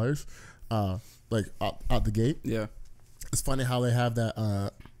 $400. Like out the gate. Yeah, it's funny how they have that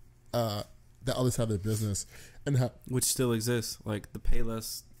the other side of their business, and which still exists, like the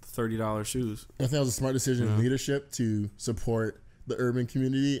Payless $30 shoes. I think that was a smart decision in leadership to support the urban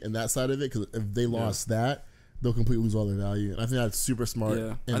community and that side of it, because if they lost that, they'll completely lose all their value. And I think that's super smart.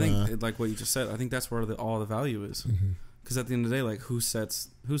 Yeah, and, I think like what you just said. I think that's where all the value is. Because at the end of the day, like who sets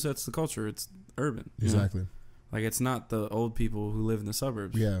the culture? It's urban. Exactly. Know? Like it's not the old people who live in the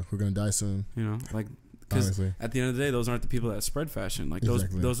suburbs. Yeah, we're gonna die soon. You know, like because at the end of the day, those aren't the people that spread fashion. Like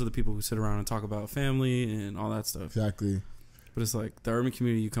those are the people who sit around and talk about family and all that stuff. Exactly. But it's like the urban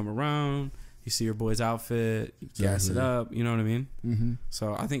community. You come around, you see your boy's outfit, you gas it up. You know what I mean? Mm-hmm.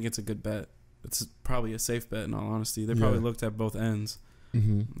 So I think it's a good bet. It's probably a safe bet. In all honesty, they probably looked at both ends.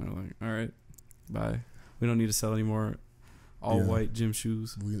 Mm-hmm. They're like, all right, bye. We don't need to sell any more all-white gym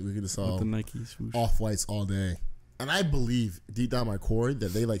shoes. We could just sell the Nike swoosh. Off-whites all day. And I believe deep down my core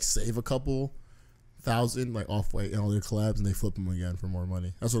that they like save a couple thousand like Off-White and all their collabs and they flip them again for more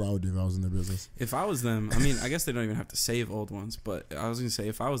money. That's what I would do if I was in their business. If I was them, I mean, I guess they don't even have to save old ones, but I was going to say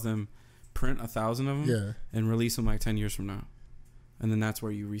if I was them, print 1,000 of them and release them like 10 years from now. And then that's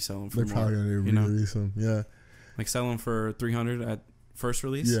where you resell them for They're more. Probably going to release them, yeah. Like sell them for 300 at first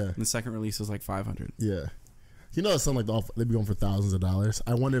release. Yeah. And the second release is like 500. Yeah. You know, it's something like they'd be going for thousands of dollars.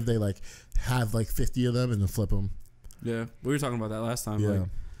 I wonder if they like have like 50 of them and then flip them. Yeah, we were talking about that last time. Yeah. Like,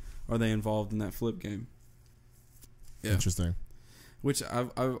 are they involved in that flip game? Yeah. Interesting. Which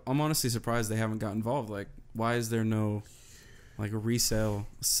I'm honestly surprised they haven't got involved. Like, why is there no like a resale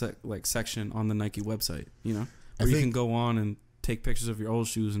section on the Nike website? You know, where you can go on and take pictures of your old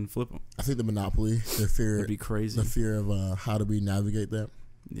shoes and flip them. I think the monopoly, their fear, would be crazy. The fear of how do we navigate that?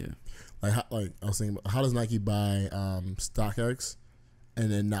 Yeah. Like I was thinking, how does Nike buy StockX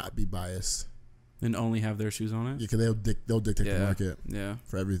and then not be biased and only have their shoes on it? Yeah, because they'll dictate the market. Yeah,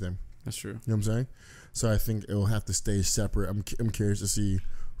 for everything. That's true. You know what I'm saying? So I think it will have to stay separate. I'm curious to see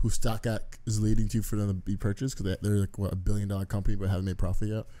who StockX is leading to for them to be purchased because they're like what, $1 billion company but haven't made profit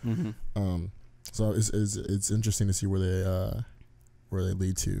yet. Mm-hmm. So it's interesting to see where they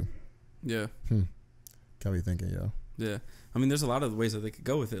lead to. Yeah. Got me thinking, yo. Yeah. I mean, there's a lot of ways that they could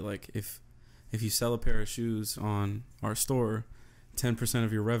go with it. Like, if you sell a pair of shoes on our store, 10%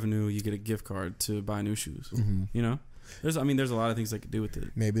 of your revenue, you get a gift card to buy new shoes. Mm-hmm. You know? There's a lot of things they could do with it.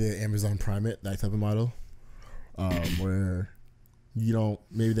 Maybe they Amazon Prime it, that type of model, where you don't.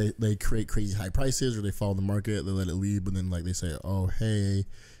 Maybe they create crazy high prices, or they follow the market, they let it lead, but then like they say, oh hey,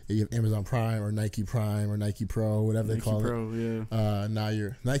 you have Amazon Prime or Nike Pro, whatever they call it. Yeah. Now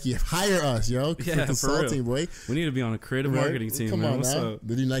you're Nike, hire us, yo. Yeah, consulting, boy. We need to be on a creative marketing team. Come man. on, What's now. up?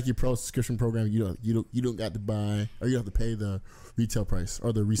 The new Nike Pro subscription program, you don't got to buy, or you don't have to pay the retail price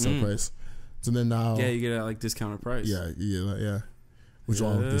or the resale price. So then now, you get a like discounted price. Yeah. Which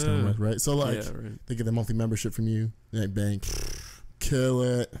all discounted, right? So like, they get the monthly membership from you, like bank, kill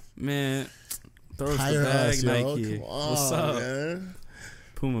it, man. Throw us hire the bag, us, Nike. Come on, what's up, man?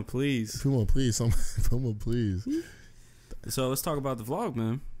 Puma, please. Puma, please. So let's talk about the vlog,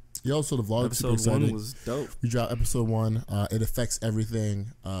 man. Yo, so the vlog episode 1 was dope. We dropped episode 1. It affects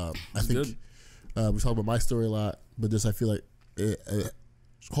everything. I think we talk about my story a lot, but just I feel like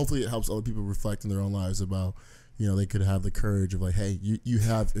hopefully it helps other people reflect in their own lives about, you know, they could have the courage of like, hey, you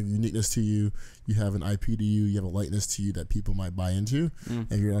have a uniqueness to you, you have an IP to you, you have a lightness to you that people might buy into,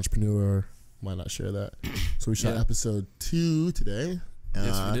 and if you're an entrepreneur, might not share that. So we shot episode 2 today.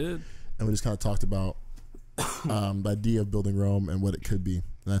 Yes, we did. And we just kind of talked about the idea of building Rome and what it could be.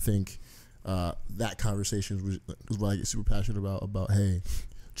 And I think that conversation was what I get super passionate about, hey,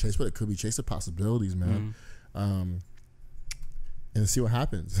 chase what it could be, chase the possibilities, man. And see what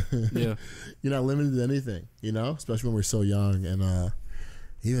happens. Yeah. You're not limited to anything, you know, especially when we're so young. And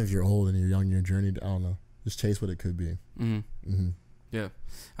even if you're old and you're young in your journey, I don't know, just chase what it could be. Yeah.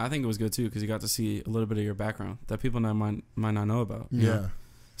 I think it was good too because you got to see a little bit of your background that people might not know about. You know?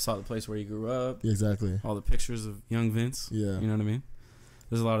 Saw the place where you grew up. Exactly. All the pictures of young Vince. Yeah. You know what I mean?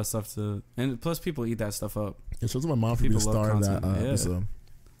 There's a lot of stuff and plus people eat that stuff up. Yeah, so it's my mom for me to star in that episode.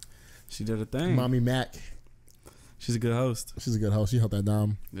 She did a thing. Mommy Mac. She's a good host. She held that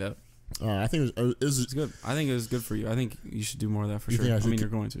down. Yep. I think it's good. I think it was good for you. I think you should do more of that for sure. I mean, you're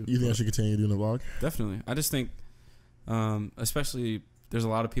going to. You think I should continue doing the vlog? Definitely. I just think, especially, there's a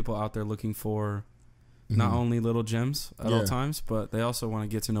lot of people out there looking for not only little gems at all times, but they also want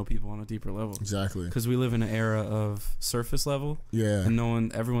to get to know people on a deeper level. Exactly. Because we live in an era of surface level. Yeah.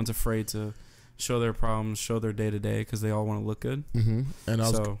 And everyone's afraid to show their problems, show their day to day, because they all want to look good.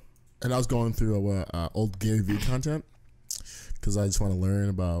 And I was going through old Gary Vee content because I just want to learn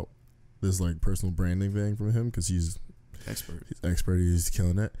about this like personal branding thing from him because he's expert. He's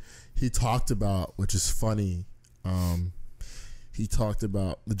killing it. He talked about, which is funny, he talked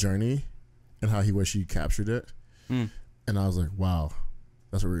about the journey and how he wished he captured it. And I was like, wow,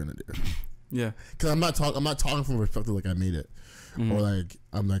 that's what we're gonna do. Yeah. Because I'm not talking from a perspective like I made it. Mm-hmm. Or like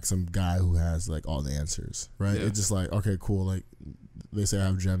I'm like some guy who has like all the answers, right? Yeah. It's just like, okay, cool. Like they say I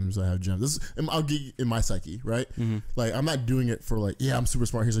have gems. This is I'll get in my psyche, right? Mm-hmm. Like I'm not doing it for like, yeah, I'm super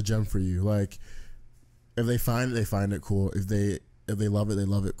smart. Here's a gem for you. Like if they find it, they find it cool. If they love it, they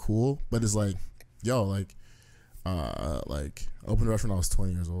love it, cool. But it's like, yo, like opened a restaurant when I was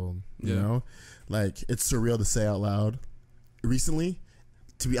 20 years old. You know, like it's surreal to say out loud. Recently,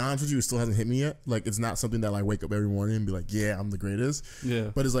 to be honest with you, it still hasn't hit me yet. Like it's not something that I wake up every morning and be like, yeah, I'm the greatest. Yeah.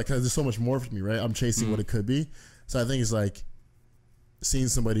 But it's like, cause there's so much more for me, right? I'm chasing what it could be. So I think it's like seeing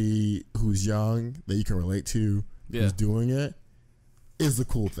somebody who's young that you can relate to, who's doing it, is the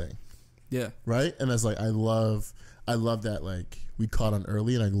cool thing. Yeah. Right. And that's like I love that like we caught on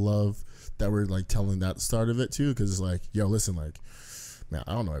early, and I love that we're like telling that start of it too, because it's like, yo, listen, like, man,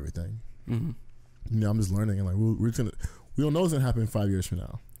 I don't know everything. Mm-hmm. You know, I'm just learning, and like we don't know what's gonna happen 5 years from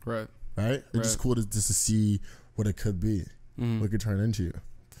now. Right. Right. It's just cool just to see what it could be, what it could turn into.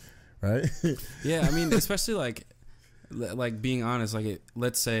 Right. Yeah, I mean, especially like being honest, like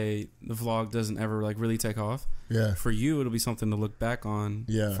let's say the vlog doesn't ever like really take off. Yeah. For you, it'll be something to look back on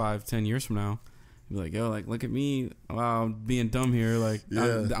 5-10 years from now. Be like, yo, like look at me, wow, I'm being dumb here. Like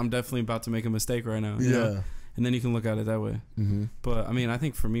I'm definitely about to make a mistake right now. You know? And then you can look at it that way. Mm-hmm. But I mean, I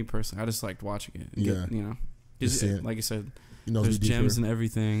think for me personally, I just liked watching it. And you know, like you said, there's gems and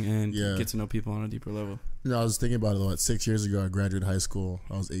everything, and get to know people on a deeper level. You know, I was thinking about it though. 6 years ago, I graduated high school.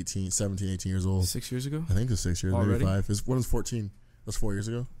 I was 17, 18 years old. 6 years ago? I think it was 6 years. Already? Maybe 5. When was 14? That's 4 years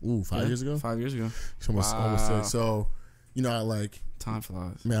ago. Ooh, 5 years ago? 5 years ago. Almost 6. So, you know, I like... Time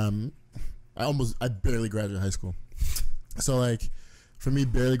flies. Man, I barely graduated high school. So, like, for me,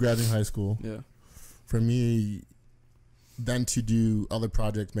 barely graduating high school. Yeah. For me, then to do other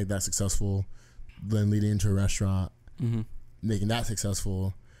projects, make that successful, then leading into a restaurant, making that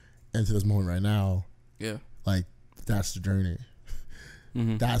successful, and to this moment right now. Yeah. Like, that's the journey.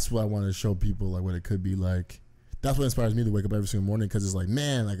 Mm-hmm. That's what I want to show people, like, what it could be like. That's what inspires me to wake up every single morning, because it's like,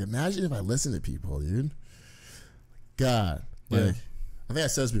 man, like, imagine if I listened to people, dude. God. Like, I think I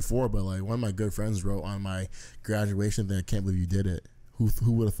said this before, but, like, one of my good friends wrote on my graduation thing, I can't believe you did it.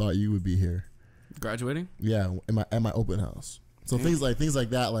 Who would have thought you would be here? Graduating? Yeah, at my open house. So things like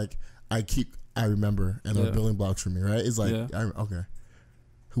that, like, I remember, and they're building blocks for me, right? It's like, okay.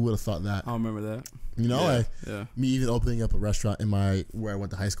 Who would have thought that? I'll remember that. You know, like me even opening up a restaurant in where I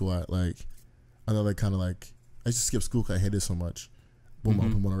went to high school at, like another kind of like, I used to skip school because I hated it so much. Boom,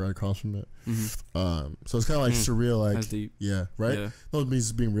 open one right across from it. Mm-hmm. So it's kind of like surreal, like, that's deep. Yeah, right? Yeah. No, it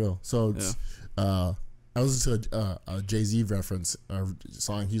means being real. So it's, I was listening to a Jay-Z reference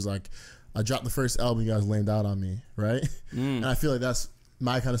song. He's like, I dropped the first album, you guys lamed out on me, right? And I feel like that's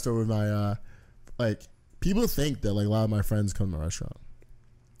my kind of story with my, like, people think that, like, a lot of my friends come to my restaurant.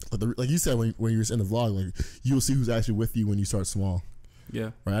 But like you said, when you were in the vlog, like, you'll see who's actually with you when you start small.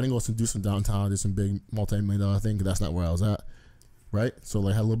 Yeah. Right? I didn't go do some downtown, did some big multi-million-dollar thing, because that's not where I was at. Right? So,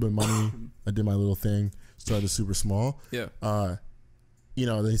 like, I had a little bit of money. I did my little thing. Started super small. Yeah. You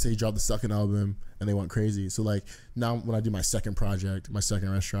know, they say you dropped the second album, and they went crazy. So, like, now when I do my second project, my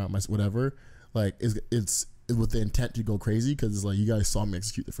second restaurant, my whatever, like, it's with the intent to go crazy, because it's like, you guys saw me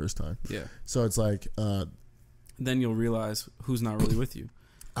execute the first time. Yeah. So it's like... then you'll realize who's not really with you.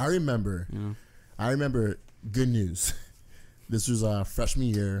 I remember good news. This was freshman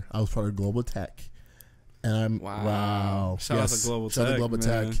year. I was part of Global Tech. And wow. Shout out to Global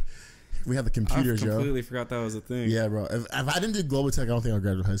Tech. We had the computers, I completely forgot that was a thing. Yeah, bro. If I didn't do Global Tech, I don't think I'd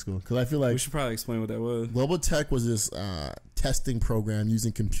graduate high school. Because I feel like... We should probably explain what that was. Global Tech was this testing program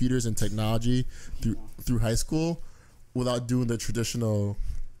using computers and technology through high school without doing the traditional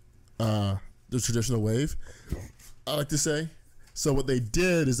wave, I like to say. So what they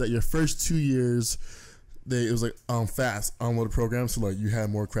did is that your first 2 years, it was like fast onload program, so like you had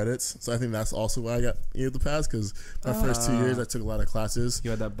more credits. So I think that's also why I got able to pass, because my first 2 years I took a lot of classes. You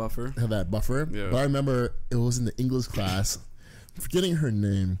had that buffer. Yeah. But I remember it was in the English class. I'm forgetting her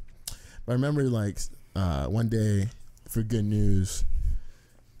name, but I remember like one day for Good News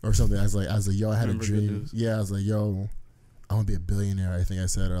or something. I was like, yo, I had a dream. Yeah, I was like, yo, I want to be a billionaire. I think I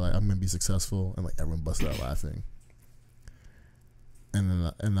said, or like I'm gonna be successful, and like everyone busted out laughing.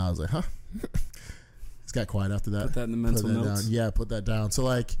 And then I was like, huh. It's got quiet after that. Put that in the mental notes. Yeah, put that down. So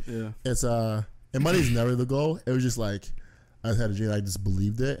like, it's and money's never the goal. It was just like, I had a dream. I just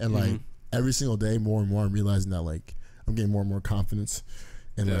believed it, and like every single day, more and more, I'm realizing that like I'm getting more and more confidence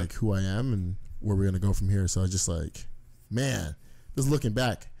in like who I am and where we're gonna go from here. So I was just like, man, just looking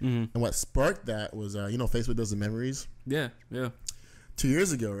back, and what sparked that was you know, Facebook does the memories. Yeah. 2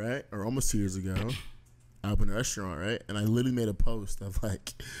 years ago, right, or almost 2 years ago, I opened a restaurant, right? And I literally made a post of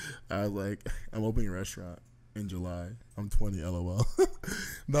like, I was like, I'm opening a restaurant in July. I'm 20, LOL.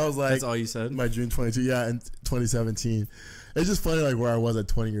 That was like, that's all you said? My June 22, yeah, in 2017. It's just funny, like, where I was at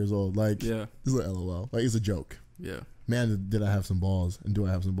 20 years old. Like, yeah, it's like LOL. Like, it's a joke. Yeah. Man, did I have some balls? And do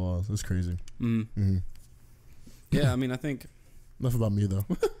I have some balls? That's crazy. Mm-hmm. Yeah, I mean, I think... Enough about me, though.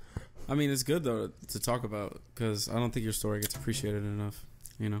 I mean, it's good, though, to talk about, because I don't think your story gets appreciated enough,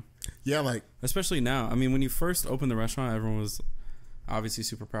 you know? Yeah, like... Especially now. I mean, when you first opened the restaurant, everyone was obviously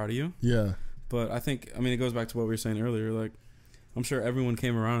super proud of you. Yeah. But I think, I mean, it goes back to what we were saying earlier. Like, I'm sure everyone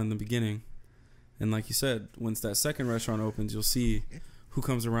came around in the beginning. And like you said, once that second restaurant opens, you'll see who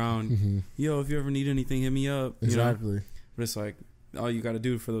comes around. Mm-hmm. Yo, if you ever need anything, hit me up. Exactly. You know? But it's like, all you got to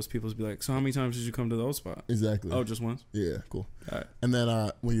do for those people is be like, so how many times did you come to the old spot? Exactly. Oh, just once? Yeah, cool. All right. And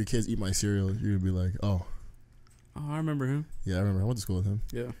then when your kids eat my cereal, you're going to be like, oh, I remember him. Yeah, I remember. I went to school with him.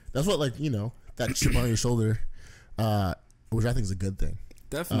 Yeah. That's what, like, you know, that chip on your shoulder, which I think is a good thing.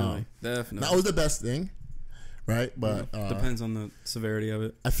 Definitely. Definitely. Not always the best thing. Right, but depends on the severity of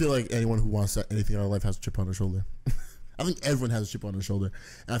it. I feel like anyone who wants anything out of life has a chip on their shoulder. I think everyone has a chip on their shoulder,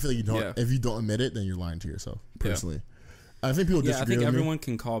 and I feel like you don't. Yeah. If you don't admit it, then you're lying to yourself. Personally, I think people disagree. I think everyone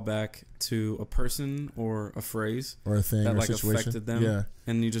can call back to a person or a phrase or a thing that or like situation. affected them. Yeah,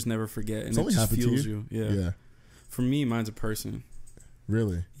 and you just never forget, and it just fuels you. Yeah. For me, mine's a person.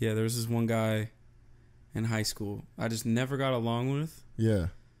 Really? Yeah. There was this one guy in high school I just never got along with. Yeah.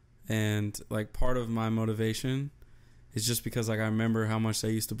 And like part of my motivation is just because like I remember how much they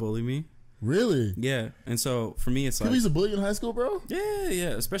used to bully me. Really? Yeah. And so for me, it's people like used to bully you in high school, bro.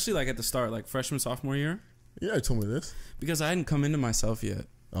 Yeah. Especially like at the start, like freshman, sophomore year. Yeah, you told me this because I hadn't come into myself yet.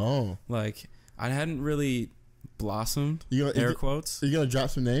 Oh, like I hadn't really blossomed. Air quotes. Are you gonna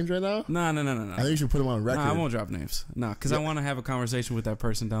drop some names right now? No. I think you should put them on record. I won't drop names. No, because I want to have a conversation with that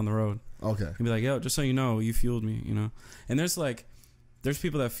person down the road. Okay. And be like, yo, just so you know, you fueled me. You know, and there's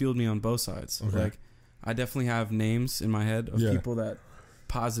people that fueled me on both sides. Okay. Like, I definitely have names in my head of people that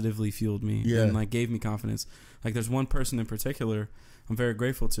positively fueled me and like gave me confidence. Like, there's one person in particular I'm very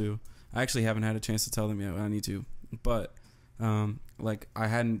grateful to. I actually haven't had a chance to tell them yet. I need to, but like I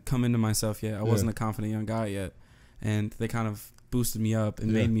hadn't come into myself yet. I wasn't a confident young guy yet, and they kind of boosted me up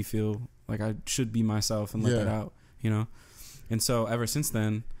and made me feel like I should be myself and let that out. You know, and so ever since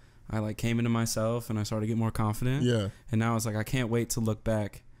then, I like came into myself and I started to get more confident. Yeah. And now it's like I can't wait to look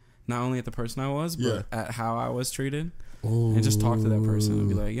back, not only at the person I was, but at how I was treated. Ooh. And just talk to that person and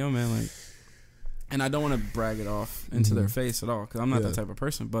be like, yo, man, like, and I don't want to brag it off into their face at all because I'm not that type of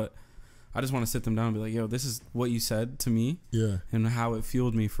person, but I just want to sit them down and be like, yo, this is what you said to me and how it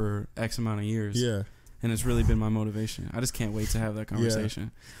fueled me for X amount of years. Yeah. And it's really been my motivation. I just can't wait to have that conversation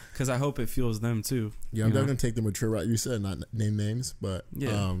because I hope it fuels them too. Yeah, I'm definitely going to take the mature route. You said not name names, but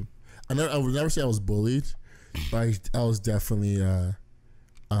I would never say I was bullied, but I was definitely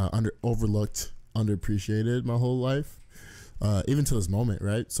overlooked, underappreciated my whole life, even to this moment,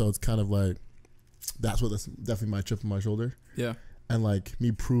 right? So it's kind of like that's definitely my chip on my shoulder. Yeah, and like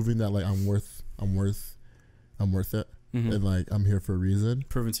me proving that like I'm worth it, and like I'm here for a reason.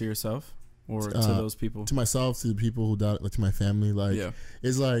 Proving to yourself or to those people, to myself, to the people who died, like to my family. Like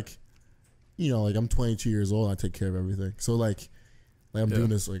it's like, you know, like I'm 22 years old and I take care of everything. So like I'm doing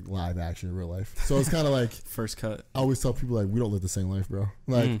this like live action in real life. So it's kind of like first cut. I always tell people like we don't live the same life, bro.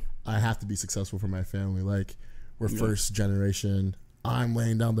 Like I have to be successful for my family. Like we're first generation. I'm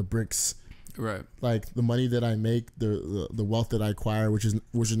laying down the bricks. Right. Like the money that I make, the wealth that I acquire, which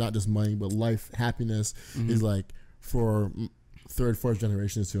is not just money, but life, happiness is like for third, fourth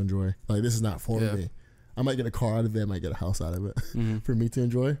generations to enjoy. Like this is not for me. I might get a car out of it. I might get a house out of it for me to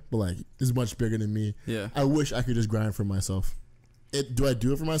enjoy. But like it's much bigger than me. Yeah. I wish I could just grind for myself. Do I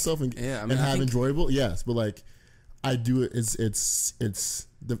do it for myself and have enjoyable? Yes, but like I do it. This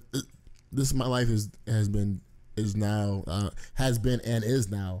my life has been and is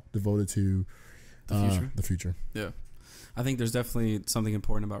now devoted to the future. Yeah, I think there's definitely something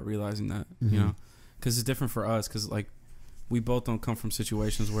important about realizing that, you know, because it's different for us because like we both don't come from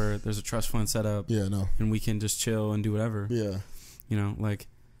situations where there's a trust fund set up. Yeah, no, and we can just chill and do whatever. Yeah, you know, like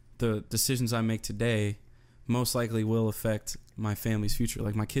the decisions I make today most likely will affect my family's future,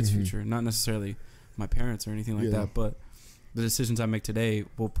 like my kids' future, not necessarily my parents or anything like that, but the decisions I make today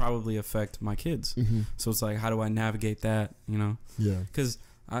will probably affect my kids. So it's like, how do I navigate that, you know? Yeah. Because,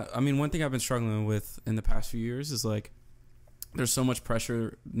 I mean, one thing I've been struggling with in the past few years is like, there's so much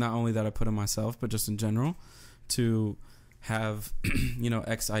pressure, not only that I put on myself, but just in general, to have, you know,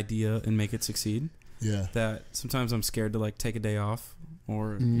 X idea and make it succeed. Yeah. That sometimes I'm scared to like take a day off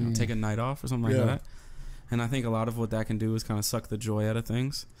or you know, take a night off or something like that. And I think a lot of what that can do is kind of suck the joy out of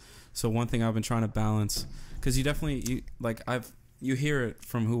things. So one thing I've been trying to balance, because you hear it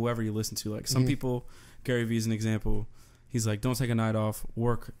from whoever you listen to. Like some people, Gary Vee is an example. He's like, don't take a night off,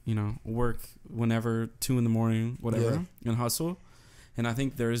 work whenever, 2 a.m, whatever, and hustle. And I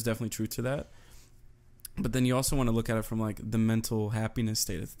think there is definitely truth to that. But then you also want to look at it from like the mental happiness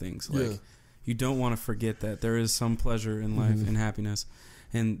state of things. Like you don't want to forget that there is some pleasure in life and happiness.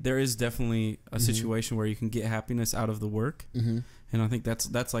 And there is definitely a situation where you can get happiness out of the work. And I think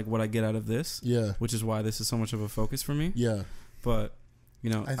that's like what I get out of this. Yeah. Which is why this is so much of a focus for me. Yeah. But,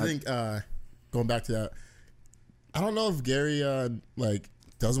 I think going back to that, I don't know if Gary like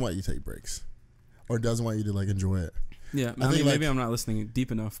doesn't want you to take breaks or doesn't want you to like enjoy it. Yeah, I mean, maybe I'm not listening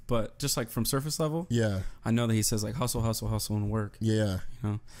deep enough, but just like from surface level, I know that he says like hustle, hustle, hustle, and work. Yeah,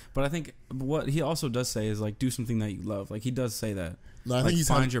 But I think what he also does say is like do something that you love. Like he does say that. No, I think he's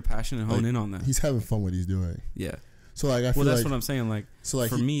find your passion and hone in on that. He's having fun what he's doing. Yeah. So like I feel that's what I'm saying. Like so like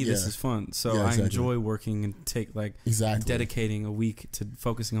for me, this is fun. So I enjoy working and take like dedicating a week to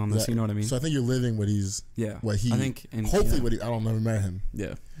focusing on this. You know what I mean? So I think you're living what he's what he. I think and hopefully what he. I don't never met him.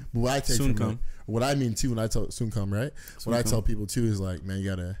 Yeah. But what I take soon from what I mean too when I tell soon come right. What I tell people too is like, man, you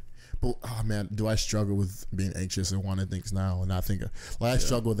gotta. But oh man, do I struggle with being anxious and wanting things now and not think? I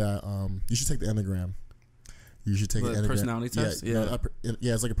struggle with that. You should take the Enneagram. You should take an Enneagram. Personality test. Yeah,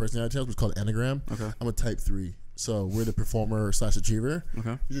 it's like a personality test. It's called Enneagram. Okay. I'm a type 3. So we're the performer / achiever.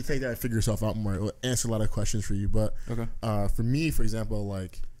 Okay. You should take that and figure yourself out more. It will answer a lot of questions for you. But for me, for example,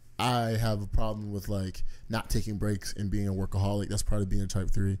 like I have a problem with like not taking breaks and being a workaholic. That's part of being a type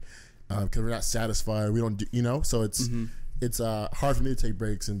 3 because we're not satisfied. We don't do, so it's hard for me to take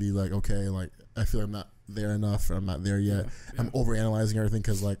breaks and be like, okay, like I feel I'm not there enough or I'm not there yet. I'm overanalyzing everything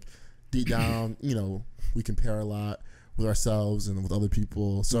because like deep down, we compare a lot with ourselves and with other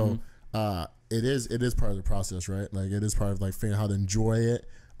people. So it is part of the process, right? Like it is part of like figuring out how to enjoy it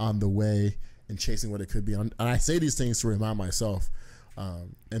on the way and chasing what it could be. And I say these things to remind myself,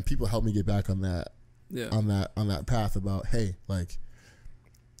 and people help me get back on that, on that path about, hey, like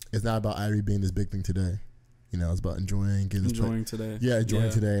it's not about Irie being this big thing today. It's about enjoying today. Yeah,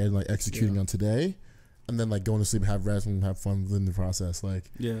 enjoying today and like executing on today, and then like going to sleep, have rest, and have fun within the process. Like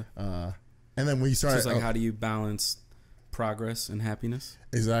and then when you start, so it's like how do you balance progress and happiness?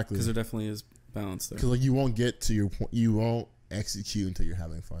 Exactly, because there definitely is balance there. Because like you won't get to your point, you won't execute until you're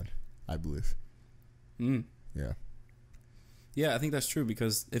having fun. I believe. Yeah, I think that's true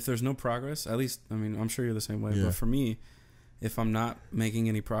because if there's no progress, at least I'm sure you're the same way. But for me, if I'm not making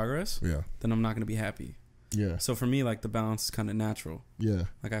any progress, then I'm not going to be happy. Yeah. So for me, like the balance is kind of natural. Yeah.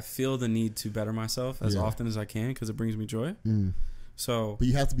 Like I feel the need to better myself as often as I can because it brings me joy. So, but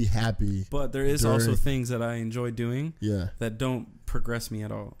you have to be happy. But there is also things that I enjoy doing. That don't progress me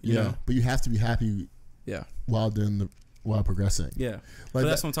at all. You know? But you have to be happy. Yeah. While progressing. Yeah. Like but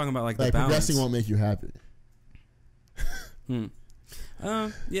that's what I'm talking about. Like the balance. Progressing won't make you happy. Yeah.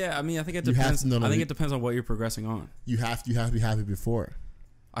 I mean, I think it depends. I think it depends on what you're progressing on. You have to be happy before.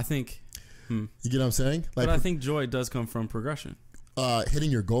 I think. You get what I'm saying? Like, but I think joy does come from progression.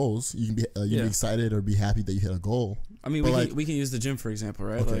 Hitting your goals, you can be excited or be happy that you hit a goal. I mean, we can use the gym for example,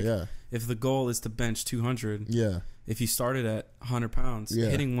 right? Okay, like, if the goal is to bench 200, if you started at 100 pounds,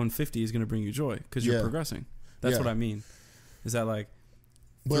 hitting 150 is going to bring you joy because you're progressing. That's what I mean. Is that like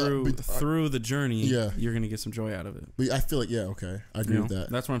through the journey, you're going to get some joy out of it. But I feel like I agree with that.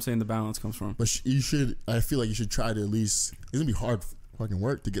 That's where I'm saying the balance comes from. But I feel like you should try to at least. It's gonna be hard. Fucking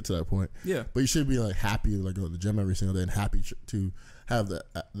work to get to that point. Yeah, but you should be like happy to like go to the gym every single day and happy to have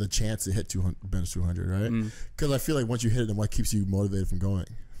the chance to hit 200 bench 200, right? Because I feel like once you hit it, then what keeps you motivated from going?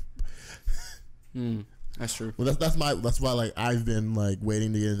 That's true. Well, that's why like I've been like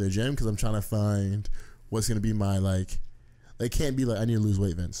waiting to get into the gym because I'm trying to find what's gonna be my like. It can't be like I need to lose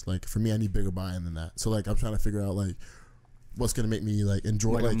weight, Vince. Like for me, I need bigger buy-in than that. So like I'm trying to figure out like. What's gonna make me like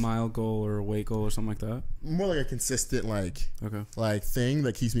enjoy like a mile goal or a weight goal or something like that? More like a consistent like thing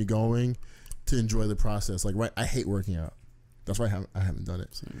that keeps me going to enjoy the process. Like I hate working out. That's why I haven't done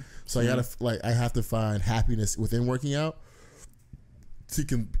it. Same. So I have to find happiness within working out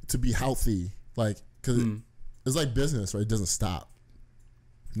to be healthy. Like because it's like business, right? It doesn't stop.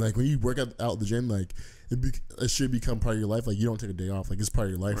 Like when you work out the gym, like it should become part of your life. Like you don't take a day off. Like it's part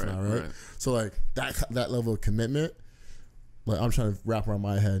of your life now, right? So like that level of commitment. Like I'm trying to wrap around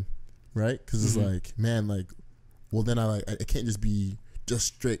my head, right? Because it's like, man, like, well, then I can't just be just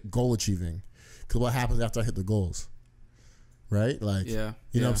straight goal achieving. Because what happens after I hit the goals, right? Like, you know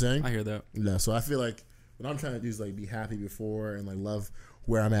what I'm saying? I hear that. Yeah. So I feel like what I'm trying to do is like be happy before and like love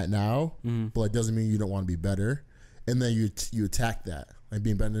where I'm at now, but it doesn't mean you don't want to be better. And then you attack that, like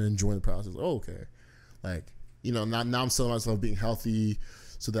being better and enjoying the process. Oh, okay, like now I'm selling myself being healthy.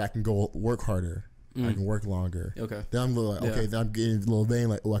 so that I can go work harder. I can work longer. Okay. Then I'm like, okay, then I'm getting a little vain,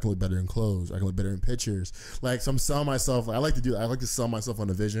 like, oh, I can look better in clothes. I can look better in pictures. Like, so I'm selling myself. Like, I like to sell myself on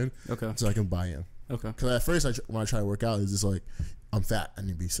a vision. Okay. So I can buy in. Okay. Because at first, when I try to work out, it's just like, I'm fat. I need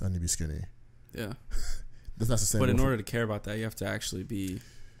to be skinny. Yeah. That's not the same. But in order to care about that, you have to actually be,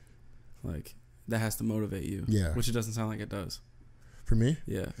 like, that has to motivate you. Yeah. Which it doesn't sound like it does. For me?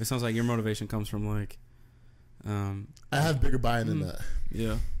 Yeah. It sounds like your motivation comes from, like, I have bigger buy-in than that.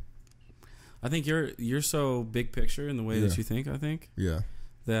 Yeah. I think you're so big picture in the way that you think, I think. Yeah.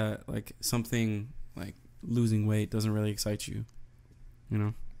 That, like, something like losing weight doesn't really excite you. You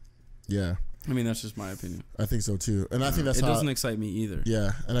know? Yeah. I mean, that's just my opinion. I think so too. And I think that's it doesn't excite me either.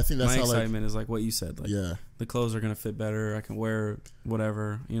 Yeah. And I think that's my how, excitement is like what you said. Like, yeah. The clothes are going to fit better. I can wear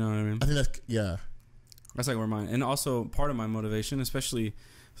whatever. You know what I mean? I think that's, yeah. That's like where mine. And also part of my motivation, especially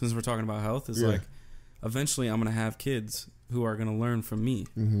since we're talking about health, is like, eventually I'm going to have kids who are going to learn from me.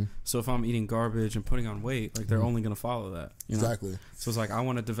 Mm-hmm. So if I'm eating garbage and putting on weight, like, they're only going to follow that. You know? Exactly. So it's like, I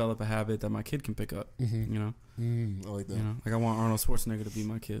want to develop a habit that my kid can pick up. Mm-hmm. You know? I like that. You know? Like, I want Arnold Schwarzenegger to be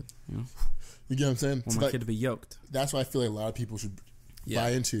my kid. You know? You get what I'm saying? I want my kid to be yoked. That's what I feel like a lot of people should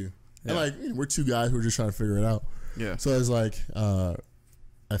buy into. Yeah. And like, we're two guys who are just trying to figure it out. Yeah. So it's like, I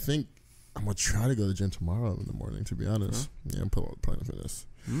think I'm going to try to go to the gym tomorrow in the morning, to be honest. Yeah, I'm planning for this.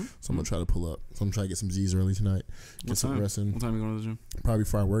 Mm-hmm. So I'm going to try to pull up. So I'm going to try to get some Z's early tonight. Get some rest in. What time are you going to the gym? Probably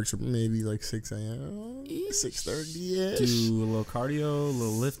before I work, so maybe like 6 a.m. 6:30-ish. Do a little cardio, a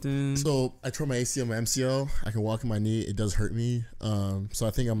little lifting. So I tore my ACL, my MCL. I can walk in my knee. It does hurt me. So I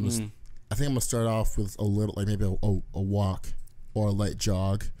think I'm gonna start off with a little, like maybe a walk or a light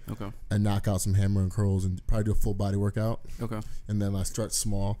jog. Okay. And knock out some hammer and curls and probably do a full body workout. Okay. And then I start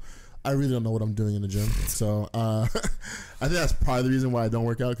small. I really don't know what I'm doing in the gym. So I think that's probably the reason why I don't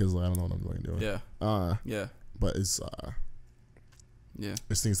work out, because I don't know what I'm doing. Yeah. Yeah. But it's things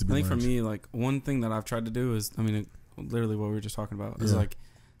to be learned. I think for me, like, one thing that I've tried to do is, I mean, literally what we were just talking about is like,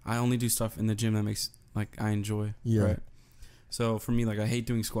 I only do stuff in the gym that makes, like, I enjoy. Yeah. Right. So for me, like, I hate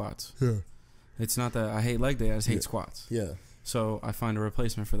doing squats. Yeah. It's not that I hate leg day. I just hate squats. Yeah. So I find a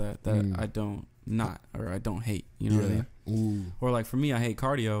replacement for that I don't hate. You know what I mean? Ooh. Or like for me, I hate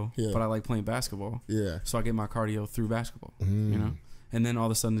cardio, but I like playing basketball. Yeah. So I get my cardio through basketball. You know, and then all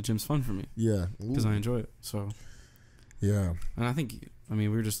of a sudden the gym's fun for me. Yeah. Because I enjoy it. So. Yeah. And I think, I mean,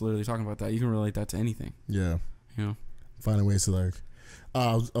 we were just literally talking about that. You can relate that to anything. Yeah. You know. Finding ways to like.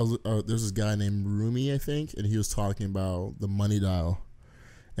 There's this guy named Rumi, I think, and he was talking about the money dial,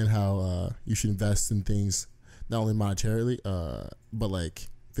 and how you should invest in things not only monetarily, but like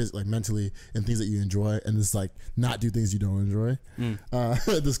mentally, in things that you enjoy, and just like not do things you don't enjoy.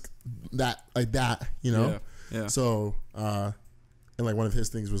 That, you know. Yeah. So, and like one of his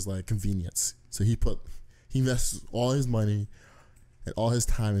things was like convenience. So he invests all his money and all his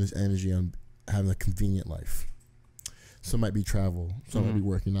time and his energy on having a convenient life. Some might be travel, some might be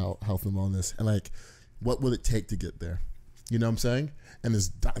working out, health and wellness, and like, what will it take to get there? You know what I'm saying? And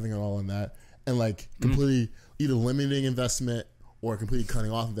just diving all in that, and like completely either limiting investment or completely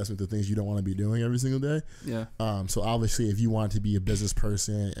cutting off investment to things you don't want to be doing every single day. Yeah. So obviously, if you want to be a business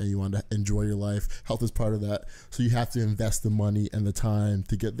person and you want to enjoy your life, health is part of that. So you have to invest the money and the time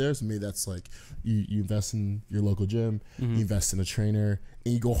to get there. So maybe that's like you invest in your local gym, you invest in a trainer,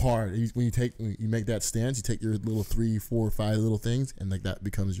 and you go hard. When you make that stance, you take your little 3, 4, 5 little things, and like that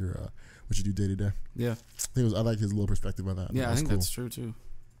becomes your what you do day to day. Yeah. I like his little perspective on that. Yeah, I think that's true too.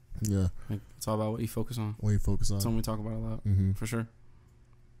 Yeah, like, it's all about what you focus on. What you focus on. Something we talk about a lot, for sure.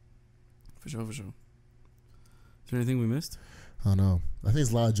 For sure. Is there anything we missed? I don't know. I think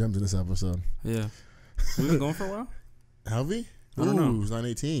there's a lot of gems in this episode. Yeah, we've been going for a while. Have we? I don't know. It was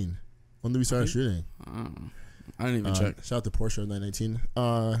 9:18. When did we start shooting? I didn't even check. Shout out to Porsche 918.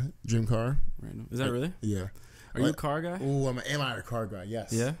 Dream car. Random. Is that really? Yeah. Are you a car guy? Oh, am I a car guy?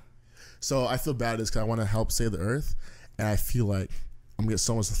 Yes. Yeah. So I feel bad at this because I want to help save the earth, and I feel like I'm gonna get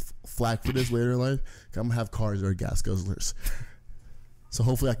so much flack for this later in life. I'm gonna have cars that are gas guzzlers. So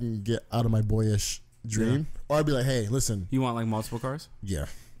hopefully I can get out of my boyish dream, or I'd be like, hey, listen. You want like multiple cars? Yeah.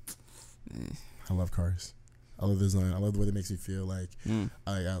 I love cars. I love design. I love the way it makes me feel. Like,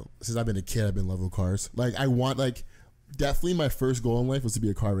 since I've been a kid, I've been in love with cars. Like, I want definitely my first goal in life was to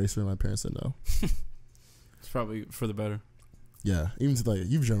be a car racer, and my parents said no. It's probably for the better. Yeah, even to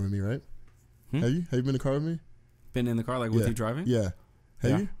you've driven with me, right? Have you been in the car with me? Been in the car with you driving? Yeah.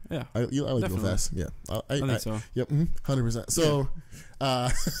 Have you? Yeah. I like to go fast. Yeah. I think so. Yep. 100%. So,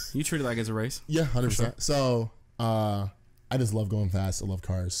 you treat it like it's a race? Yeah, 100%. Sure. So, I just love going fast. I love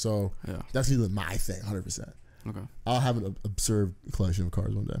cars. So, that's really my thing, 100%. Okay. I'll have an absurd collection of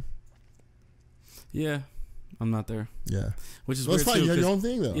cars one day. Yeah. I'm not there. Yeah. Which is well, weird it's fine. too. You have your own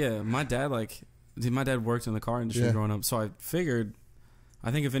thing though. Yeah, my dad worked in the car industry growing up, so I figured. I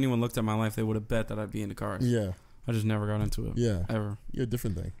think if anyone looked at my life, they would have bet that I'd be into cars. Yeah. I just never got into it. Yeah. Ever. You're a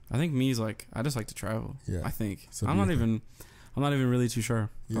different thing. I think me is like I just like to travel. Yeah. I think I'm not even really too sure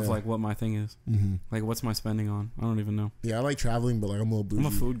of like what my thing is. Mm-hmm. Like what's my spending on? I don't even know. Yeah, I like traveling, but like I'm a little bougie. I'm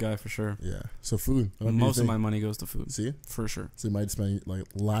a food guy for sure. Yeah. So food. Most of my money goes to food. See? For sure. So you might spend like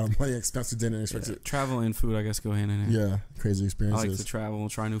a lot of money, expensive dinner, expensive. Travel and food, I guess, go hand in hand. Yeah. Crazy experiences. I like to travel,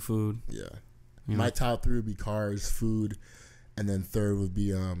 try new food. Yeah. My top 3 would be cars, food, and then third would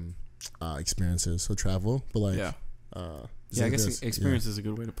be experiences. So travel, but like I guess experience is a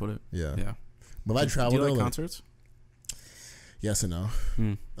good way to put it. Yeah. Yeah. But if I travel, do you like concerts? Yes and no.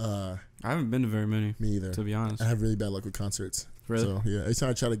 I haven't been to very many. Me either. To be honest, I have really bad luck with concerts. Really? So yeah, every time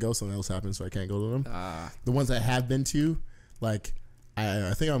I try to go, something else happens, so I can't go to them. The ones I have been to, like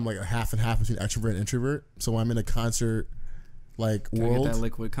I think I'm like a half and half between extrovert and introvert. So when I'm in a concert, like world, get that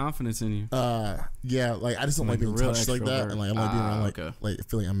liquid confidence in you. Yeah, like I just don't like being touched like that, and like I like being around like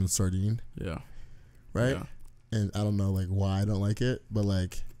feeling I'm in sardine. Yeah. Right. Yeah. And I don't know like why I don't like it, but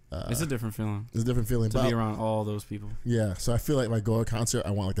like. It's a different feeling. It's a different feeling. To be around all those people. Yeah. So I feel like if I go to a concert,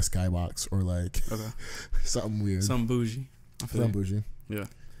 I want like a skybox or like something weird. Something bougie. Something bougie. Yeah.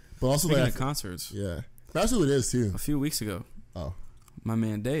 But also speaking like of concerts. Yeah. That's what it is too. A few weeks ago. Oh. My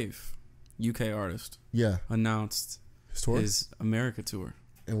man Dave, UK artist. Yeah. Announced his America tour.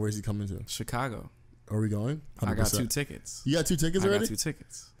 And where's he coming to? Chicago. Are we going? 100%. I got 2 tickets. You got 2 tickets already? I got 2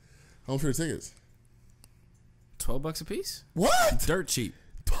 tickets. How much for the tickets? $12 a piece. What? Dirt cheap.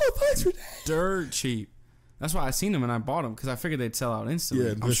 $12 for that? Dirt cheap. That's why I seen them and I bought them because I figured they'd sell out instantly.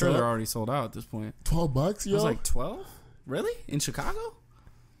 Yeah, I'm sure they're already sold out at this point. $12, yo? I was like, 12? Really? In Chicago?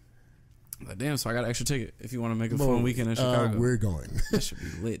 Like, damn, so I got an extra ticket if you want to make a fun weekend in Chicago. We're going. That should be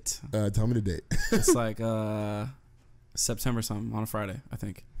lit. Tell me the date. It's like September something on a Friday, I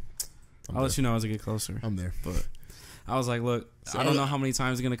think. I'll let you know as I get closer. I'm there. But I was like, look, so I don't know how many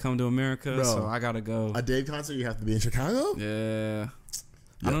times you're going to come to America, so I got to go. A Dave concert, you have to be in Chicago? Yeah.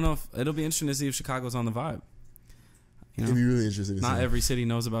 I don't know if it'll be interesting to see if Chicago's on the vibe. You know? It'd be really interesting to see. Not every city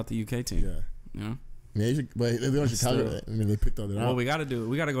knows about the UK team. Yeah. You know? Maybe, but if they're in Chicago, I mean, they picked on it out. Well, we got to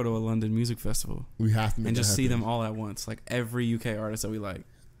go to a London music festival. We have to. And just see them all at once. Like every UK artist that we like.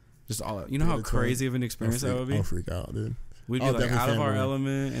 Just all out. You know how crazy of an experience that would be? I'll freak out, dude. We'd be like out of our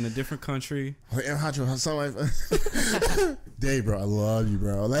element in a different country. Dave, bro, I love you,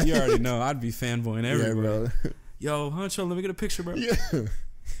 bro. Like, you already know. I'd be fanboying everywhere. Yeah, bro. Yo, Huncho, let me get a picture, bro. Yeah.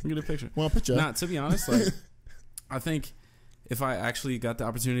 Let me get a picture. Well, picture. Nah, to be honest, like, I think if I actually got the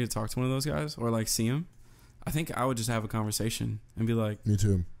opportunity to talk to one of those guys or like see him, I think I would just have a conversation and be like, me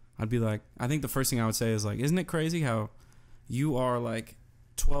too. I'd be like, I think the first thing I would say is like, isn't it crazy how you are like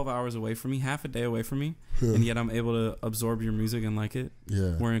 12 hours away from me, half a day away from me, and yet I'm able to absorb your music and like it?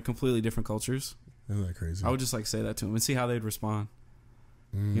 Yeah. We're in completely different cultures. Isn't that crazy? I would just like say that to him and see how they'd respond.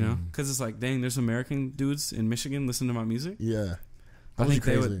 You know, because it's like, dang, there's American dudes in Michigan listening to my music. Yeah, I think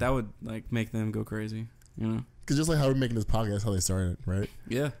that would like make them go crazy. You know, because just like how we're making this podcast, how they started, right?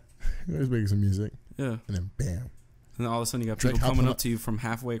 Yeah, we're just making some music. Yeah, and then bam, and then all of a sudden you got people coming up to you from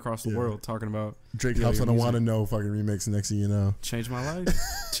halfway across the world talking about Drake helps on a Want to Know fucking remix. Next thing you know, changed my life.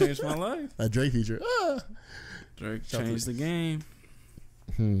 Changed my life. That Drake feature. Drake changed the game.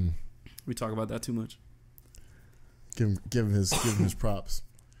 We talk about that too much. Give him his props.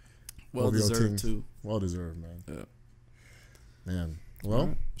 Well deserved too. Well deserved, man. Yeah. Man. Well,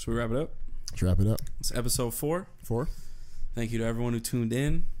 right. Should we wrap it up? Let's wrap it up. It's episode 4. 4. Thank you to everyone who tuned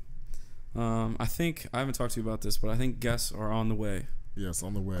in. I think I haven't talked to you about this, but I think guests are on the way. Yes,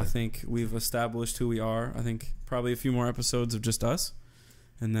 on the way. I think we've established who we are. I think probably a few more episodes of just us,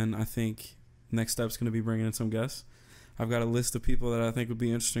 and then I think next step's going to be bringing in some guests. I've got a list of people that I think would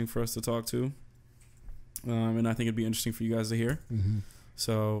be interesting for us to talk to, and I think it'd be interesting for you guys to hear. Mm-hmm.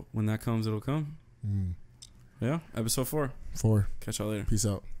 So when that comes, it'll come. Yeah, episode 4. 4. Catch y'all later. Peace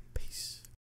out. Peace.